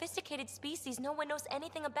of a sophisticated species no one knows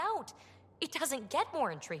anything about. It doesn't get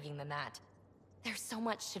more intriguing than that. There's so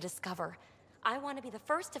much to discover. I want to be the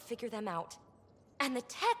first to figure them out. And the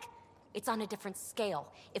tech, it's on a different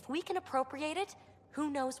scale. If we can appropriate it, who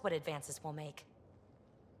knows what advances we'll make.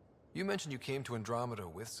 You mentioned you came to Andromeda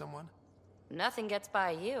with someone? Nothing gets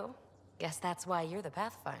by you. Guess that's why you're the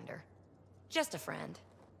Pathfinder. Just a friend.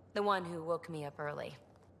 The one who woke me up early.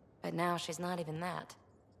 But now she's not even that.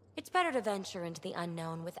 It's better to venture into the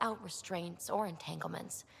unknown without restraints or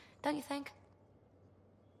entanglements, don't you think?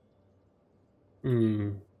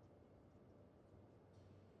 Hmm.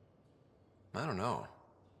 I don't know.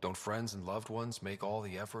 Don't friends and loved ones make all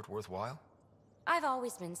the effort worthwhile? I've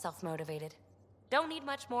always been self-motivated. Don't need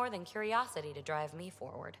much more than curiosity to drive me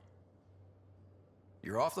forward.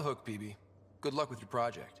 You're off the hook, PB. Good luck with your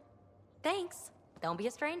project. Thanks. Don't be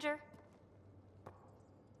a stranger.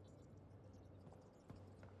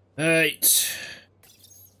 Alright.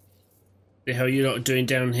 The hell you lot are doing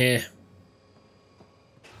down here?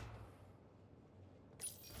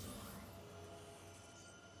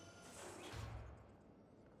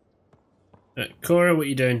 Right, Cora, what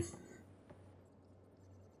you doing?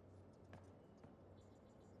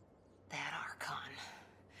 That Archon.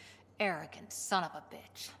 Arrogant son of a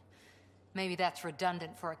bitch. Maybe that's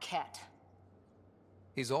redundant for a Ket.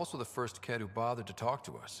 He's also the first Ked who bothered to talk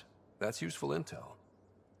to us. That's useful intel.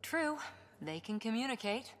 True. They can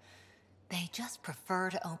communicate. They just prefer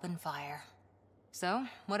to open fire. So,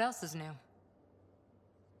 what else is new?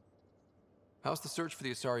 How's the search for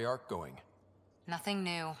the Asari Ark going? Nothing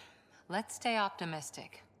new. Let's stay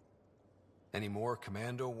optimistic. Any more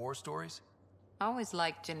commando war stories? Always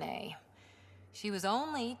liked Janae. She was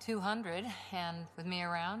only 200, and with me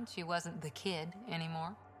around, she wasn't the kid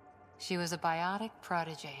anymore. She was a biotic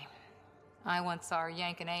protege. I once saw her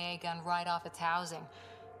yank an AA gun right off its housing.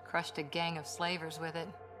 Crushed a gang of slavers with it.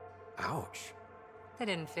 Ouch. They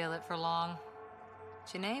didn't feel it for long.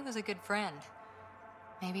 Janae was a good friend.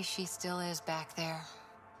 Maybe she still is back there.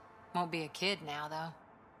 Won't be a kid now, though.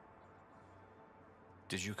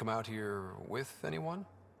 Did you come out here with anyone?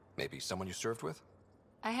 Maybe someone you served with?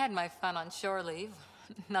 I had my fun on shore leave.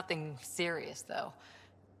 Nothing serious, though.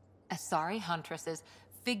 Asari huntresses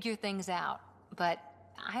figure things out, but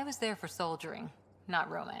I was there for soldiering,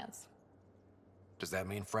 not romance. Does that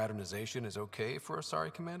mean fraternization is okay for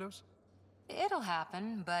Asari commandos? It'll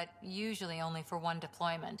happen, but usually only for one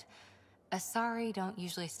deployment. Asari don't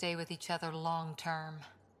usually stay with each other long term.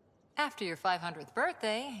 After your 500th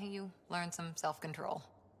birthday, you learn some self-control.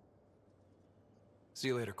 See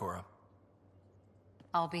you later, Cora.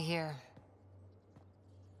 I'll be here.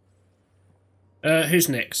 Who's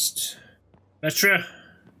next? Vetra?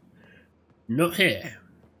 Not here.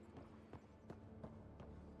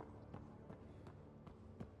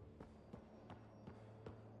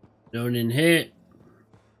 No one in here.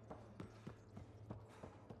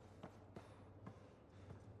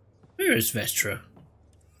 Where is Vetra?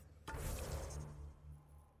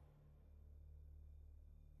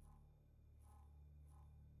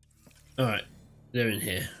 Alright, they're in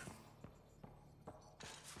here.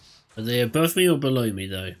 Are they above me or below me,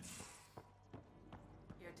 though?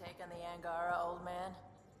 Your take on the Angara, old man?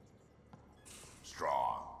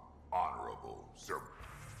 Strong, honorable, sir.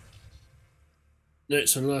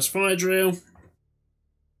 Notes on the last fire drill.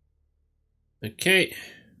 Okay.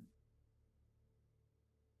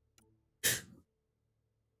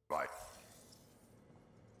 Right.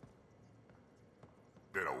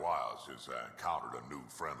 Been a while since I encountered a new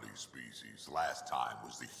friendly species. Last time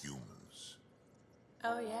was the humans.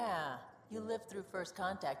 Oh yeah, you lived through first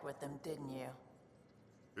contact with them, didn't you?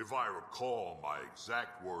 If I recall, my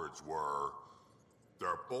exact words were,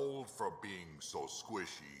 "They're bold for being so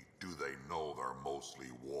squishy, do they know they're mostly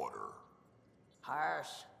water?" Harsh.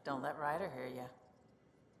 Don't let Ryder hear you.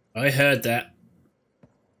 I heard that.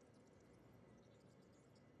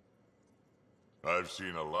 I've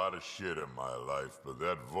seen a lot of shit in my life, but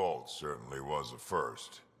that vault certainly was a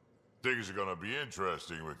first. Things are gonna be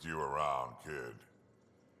interesting with you around, kid.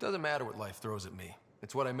 Doesn't matter what life throws at me.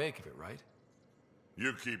 It's what I make of it, right?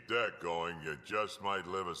 You keep that going, you just might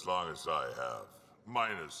live as long as I have.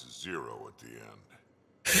 Minus 0 at the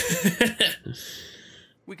end.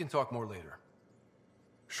 We can talk more later.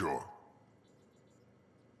 Sure.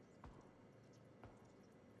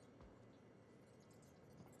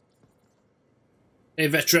 Hey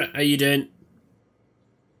Vetra, how you doing?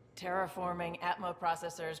 Terraforming, Atmo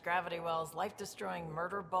processors, gravity wells, life-destroying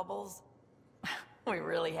murder bubbles. We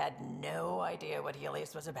really had no idea what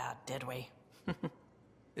Helios was about, did we?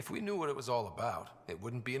 If we knew what it was all about, it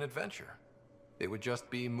wouldn't be an adventure. It would just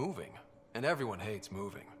be moving. And everyone hates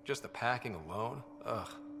moving. Just the packing alone, ugh.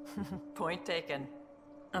 Point taken.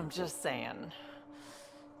 I'm just saying.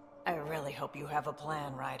 I really hope you have a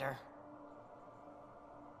plan, Ryder.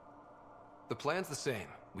 The plan's the same.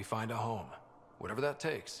 We find a home. Whatever that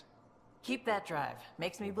takes. Keep that drive.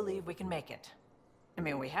 Makes me believe we can make it. I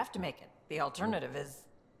mean, we have to make it. The alternative is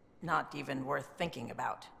not even worth thinking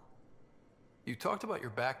about. You talked about your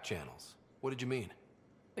back channels. What did you mean?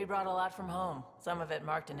 We brought a lot from home. Some of it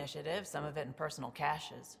marked initiative, some of it in personal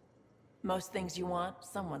caches. Most things you want,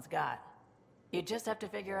 someone's got. You just have to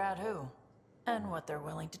figure out who, and what they're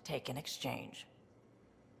willing to take in exchange.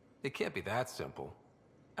 It can't be that simple.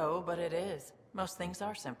 Oh, but it is. Most things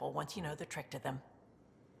are simple once you know the trick to them.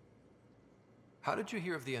 How did you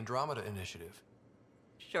hear of the Andromeda initiative?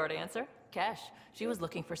 Short answer, Kesh. She was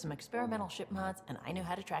looking for some experimental ship mods, and I knew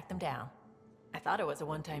how to track them down. I thought it was a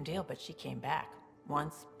one-time deal, but she came back.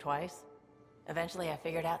 Once, twice. Eventually, I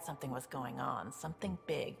figured out something was going on. Something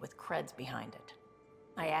big with creds behind it.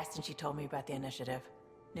 I asked and she told me about the initiative.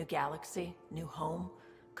 New galaxy, new home.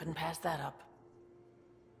 Couldn't pass that up.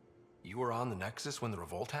 You were on the Nexus when the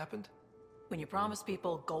revolt happened? When you promise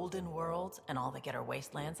people golden worlds and all they get are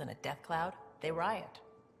wastelands and a death cloud, they riot.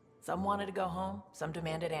 Some wanted to go home, some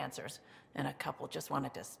demanded answers, and a couple just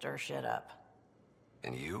wanted to stir shit up.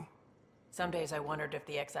 And you? Some days I wondered if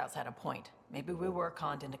the exiles had a point. Maybe we were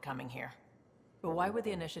conned into coming here. But why would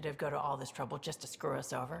the initiative go to all this trouble just to screw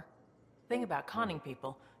us over? Thing about conning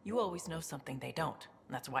people, you always know something they don't,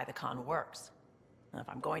 and that's why the con works. And if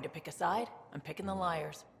I'm going to pick a side, I'm picking the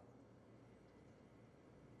liars.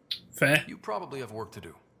 Fair. You probably have work to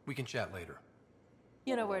do. We can chat later.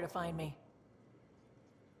 You know where to find me.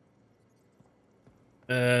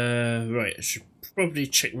 Right, I should probably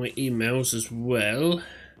check my emails as well.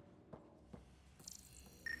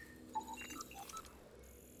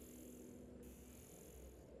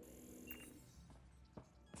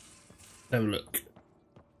 Have a look.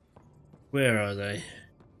 Where are they?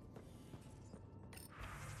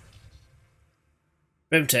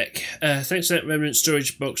 Remtech. Thanks to that remnant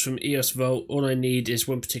storage box from EOS Vault, all I need is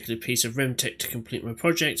one particular piece of Remtech to complete my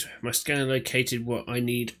project. My scanner located what I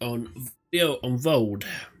need on Vold.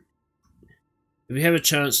 If we have a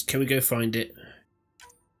chance, can we go find it?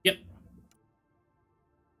 Yep.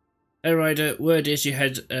 Hey Ryder, word is you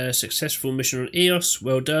had a successful mission on EOS.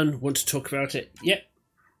 Well done. Want to talk about it? Yep.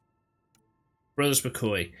 Brothers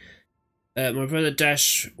McCoy. My brother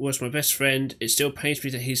Dash was my best friend. It still pains me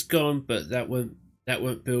that he's gone, but that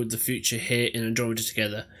won't build the future here in Andromeda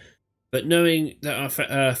together. But knowing that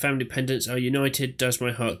our family pendants are united does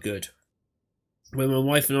my heart good. When my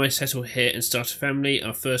wife and I settle here and start a family,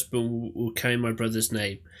 our firstborn will carry my brother's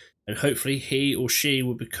name, and hopefully he or she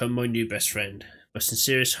will become my new best friend. My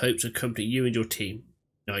sincerest hopes accompany you and your team.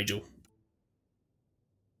 Nigel.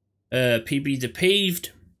 PB the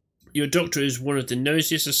Peeved. Your doctor is one of the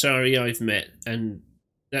nosiest Asari I've met, and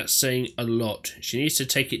that's saying a lot. She needs to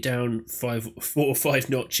take it down 4 or 5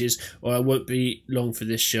 notches, or I won't be long for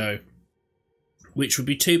this show. Which would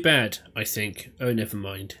be too bad, I think. Oh, never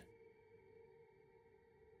mind.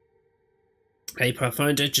 Hey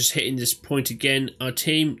Pathfinder, just hitting this point again. Our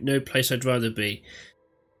team, no place I'd rather be.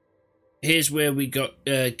 Here's where we get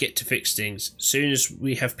to fix things. Soon as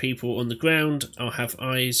we have people on the ground, I'll have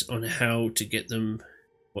eyes on how to get them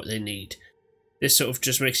what they need. This sort of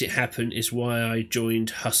just makes it happen is why I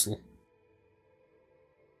joined Hustle.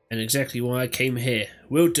 And exactly why I came here.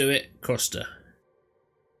 We'll do it, Costa.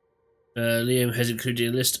 Liam has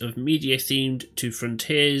included a list of media themed to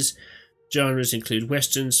Frontiers. Genres include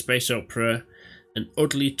Western, space opera, and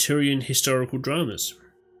oddly Turian historical dramas.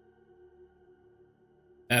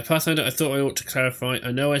 Pathfinder, I thought I ought to clarify.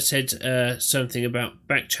 I know I said something about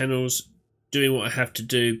back channels, doing what I have to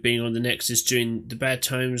do, being on the Nexus during the bad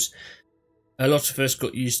times. A lot of us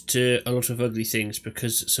got used to a lot of ugly things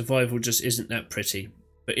because survival just isn't that pretty.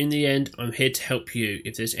 But in the end, I'm here to help you.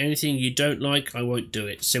 If there's anything you don't like, I won't do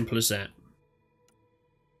it. Simple as that.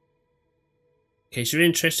 In case you're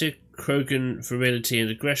interested, Krogan virility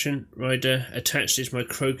and aggression. Ryder, attached is my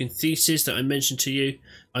Krogan thesis that I mentioned to you.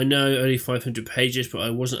 I know only 500 pages, but I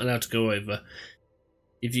wasn't allowed to go over.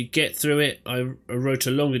 If you get through it, I wrote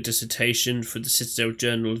a longer dissertation for the Citadel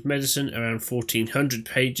Journal of Medicine, around 1400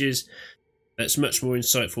 pages. That's much more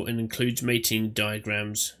insightful and includes mating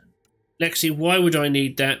diagrams. Lexi, why would I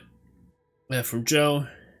need that? From Joel.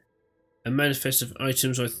 A manifest of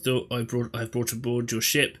items I've brought aboard your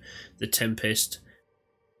ship, the Tempest.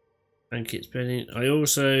 Blankets, bedding. I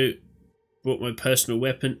also brought my personal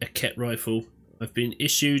weapon, a Ket rifle. I've been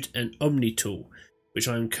issued an Omni tool, which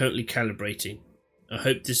I am currently calibrating. I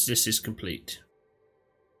hope this list is complete.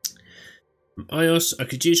 From Ios, I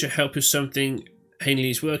could use your help with something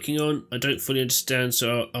Hanley's working on. I don't fully understand,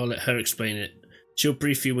 so I'll let her explain it. She'll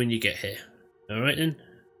brief you when you get here. Alright then.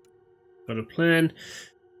 Got a plan.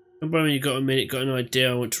 Come by when you got a minute, got an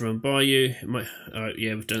idea I want to run by you. Alright,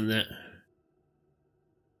 yeah, we've done that.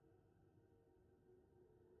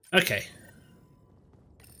 Okay.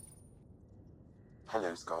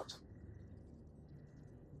 Hello, Scott.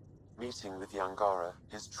 Meeting with Yangara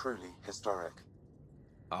is truly historic.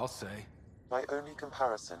 I'll say. My only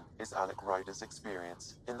comparison is Alec Ryder's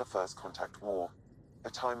experience in the First Contact War, a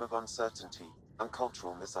time of uncertainty and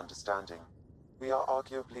cultural misunderstanding. We are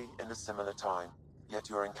arguably in a similar time, yet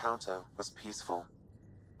your encounter was peaceful.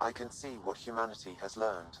 I can see what humanity has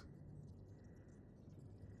learned.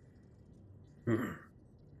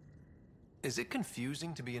 Is it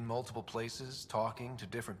confusing to be in multiple places, talking to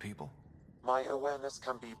different people? My awareness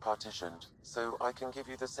can be partitioned, so I can give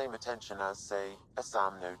you the same attention as, say, a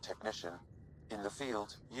SAM node technician. In the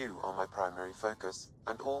field, you are my primary focus,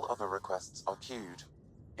 and all other requests are queued.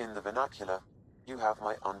 In the vernacular, you have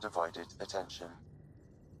my undivided attention.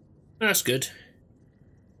 That's good.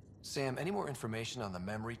 Sam, any more information on the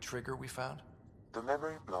memory trigger we found? The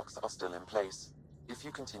memory blocks are still in place. If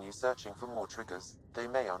you continue searching for more triggers, they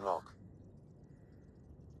may unlock.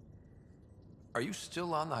 Are you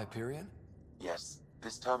still on the Hyperion? Yes,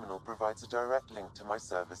 this terminal provides a direct link to my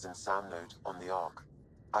servers in SAM node on the Ark.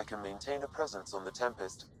 I can maintain a presence on the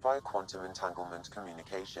Tempest via quantum entanglement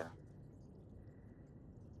communication.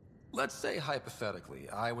 Let's say hypothetically,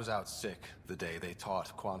 I was out sick the day they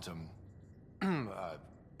taught quantum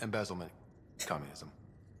embezzlement communism.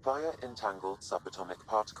 Via entangled subatomic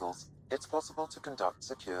particles, it's possible to conduct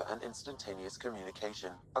secure and instantaneous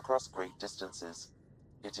communication across great distances.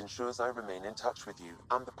 It ensures I remain in touch with you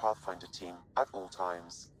and the Pathfinder team at all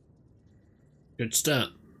times. Good start.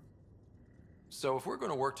 So if we're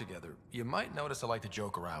going to work together, you might notice I like to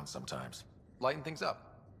joke around sometimes. Lighten things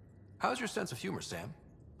up. How's your sense of humor, Sam?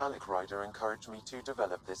 Alec Ryder encouraged me to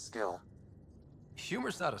develop this skill.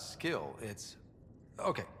 Humor's not a skill, it's...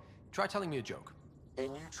 Okay, try telling me a joke. A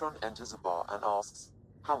neutron enters a bar and asks,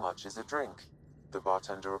 "How much is a drink?" The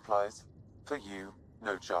bartender replies, "For you,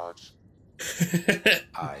 no charge."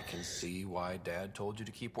 I can see why Dad told you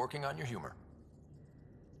to keep working on your humor.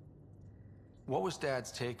 What was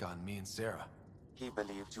Dad's take on me and Sarah? He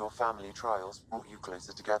believed your family trials brought you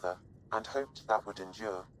closer together, and hoped that would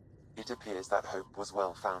endure. It appears that hope was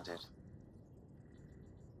well-founded.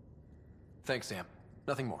 Thanks, Sam.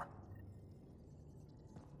 Nothing more.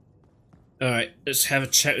 Alright, let's have a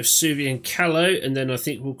chat with Suvi and Callow, and then I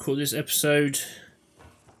think we'll call this episode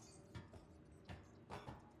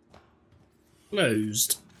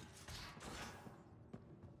closed.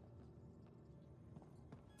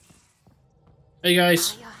 Hey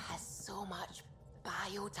guys. Aya has so much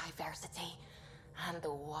biodiversity and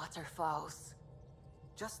the waterfalls.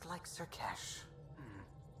 Just like Sirkesh.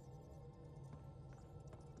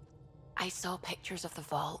 I saw pictures of the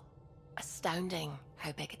vault. Astounding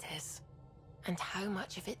how big it is. And how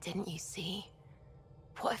much of it didn't you see?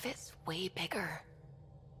 What if it's way bigger?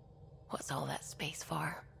 What's all that space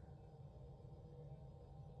for?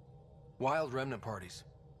 Wild remnant parties.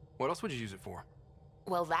 What else would you use it for?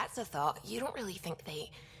 Well, that's a thought. You don't really think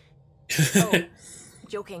they... Oh,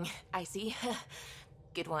 joking. I see.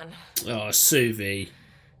 Good one. Oh, Suvi.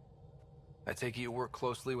 I take it you work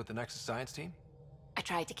closely with the Nexus Science team? I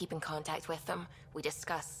tried to keep in contact with them. We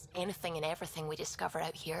discuss anything and everything we discover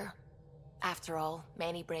out here. After all,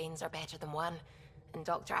 many brains are better than one, and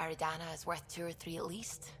Dr. Aridana is worth 2 or 3 at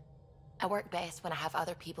least. I work best when I have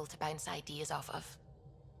other people to bounce ideas off of.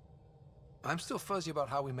 I'm still fuzzy about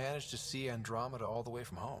how we managed to see Andromeda all the way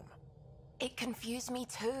from home. It confused me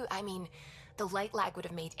too. I mean, the light lag would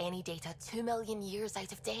have made any data 2 million years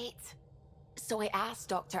out of date. So I asked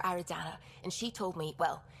Dr. Aridana, and she told me,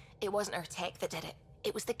 well, it wasn't her tech that did it.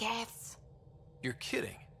 It was the Geths. You're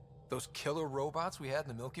kidding? Those killer robots we had in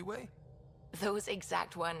the Milky Way? Those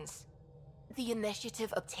exact ones. The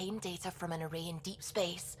initiative obtained data from an array in deep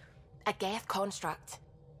space, a Geth construct.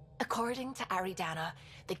 According to Aridana,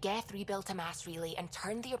 the Geth rebuilt a mass relay and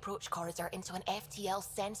turned the approach corridor into an FTL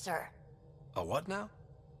sensor. A what now?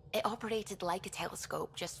 It operated like a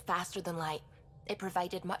telescope, just faster than light. It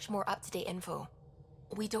provided much more up-to-date info.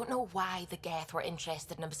 We don't know why the Geth were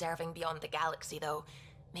interested in observing beyond the galaxy, though.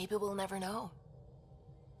 Maybe we'll never know.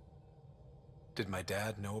 Did my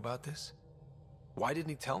dad know about this? Why didn't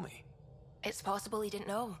he tell me? It's possible he didn't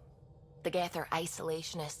know. The Geth are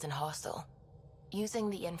isolationist and hostile. Using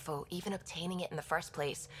the info, even obtaining it in the first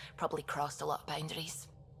place, probably crossed a lot of boundaries.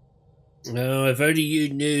 Oh, if only you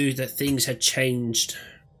knew that things had changed.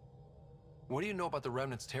 What do you know about the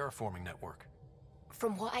Remnant's terraforming network?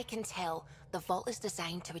 From what I can tell, the vault is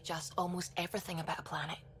designed to adjust almost everything about a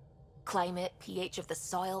planet. Climate, pH of the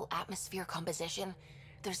soil, atmosphere composition.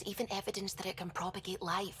 There's even evidence that it can propagate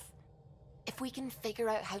life. If we can figure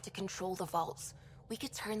out how to control the vaults, we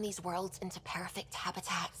could turn these worlds into perfect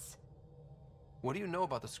habitats. What do you know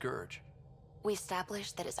about the Scourge? We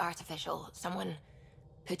established that it's artificial. Someone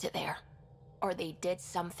put it there. Or they did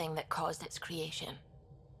something that caused its creation.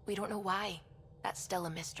 We don't know why. That's still a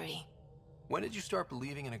mystery. When did you start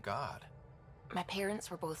believing in a god? My parents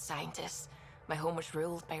were both scientists. My home was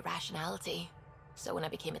ruled by rationality. So when I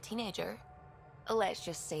became a teenager, Let's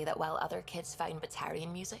just say that while other kids found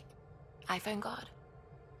Batarian music, I found God.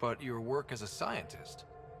 But your work as a scientist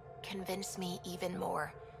Convinced me even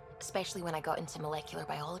more, especially when I got into molecular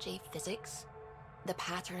biology, physics. The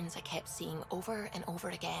patterns I kept seeing over and over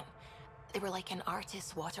again, they were like an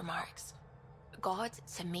artist's watermarks. God,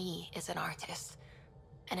 to me, is an artist,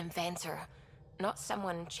 an inventor, not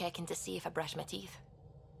someone checking to see if I brush my teeth.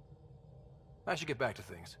 I should get back to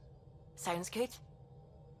things. Sounds good.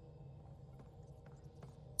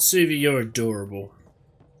 Suvi, you're adorable.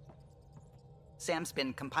 Sam's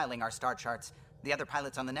been compiling our star charts. The other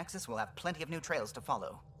pilots on the Nexus will have plenty of new trails to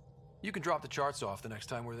follow. You can drop the charts off the next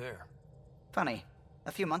time we're there. Funny,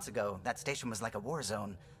 a few months ago, that station was like a war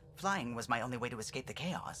zone. Flying was my only way to escape the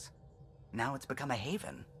chaos. Now it's become a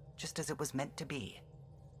haven, just as it was meant to be.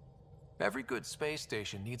 Every good space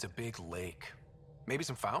station needs a big lake. Maybe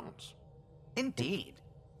some fountains. Indeed.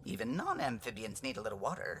 Even non-amphibians need a little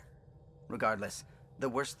water. Regardless, the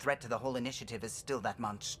worst threat to the whole initiative is still that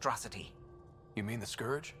monstrosity. You mean the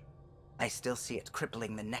Scourge? I still see it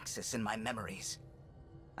crippling the Nexus in my memories.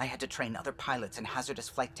 I had to train other pilots in hazardous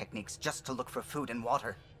flight techniques just to look for food and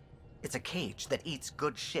water. It's a cage that eats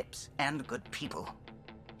good ships and good people.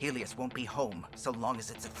 Helios won't be home so long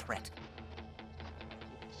as it's a threat.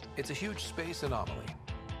 It's a huge space anomaly.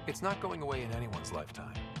 It's not going away in anyone's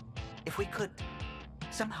lifetime. If we could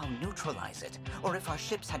somehow neutralize it, or if our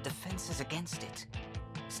ships had defenses against it.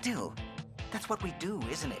 Still, that's what we do,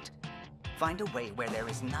 isn't it? Find a way where there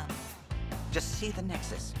is none. Just see the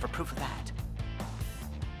Nexus for proof of that.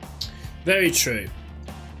 Very true.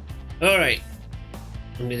 Alright.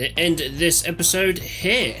 I'm going to end this episode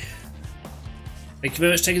here. Thank you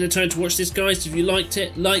very much for taking the time to watch this, guys. If you liked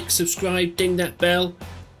it, like, subscribe, ding that bell.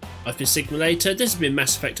 I've been Sigma Later. This has been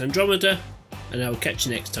Mass Effect Andromeda, and I will catch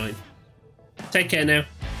you next time. Take care now.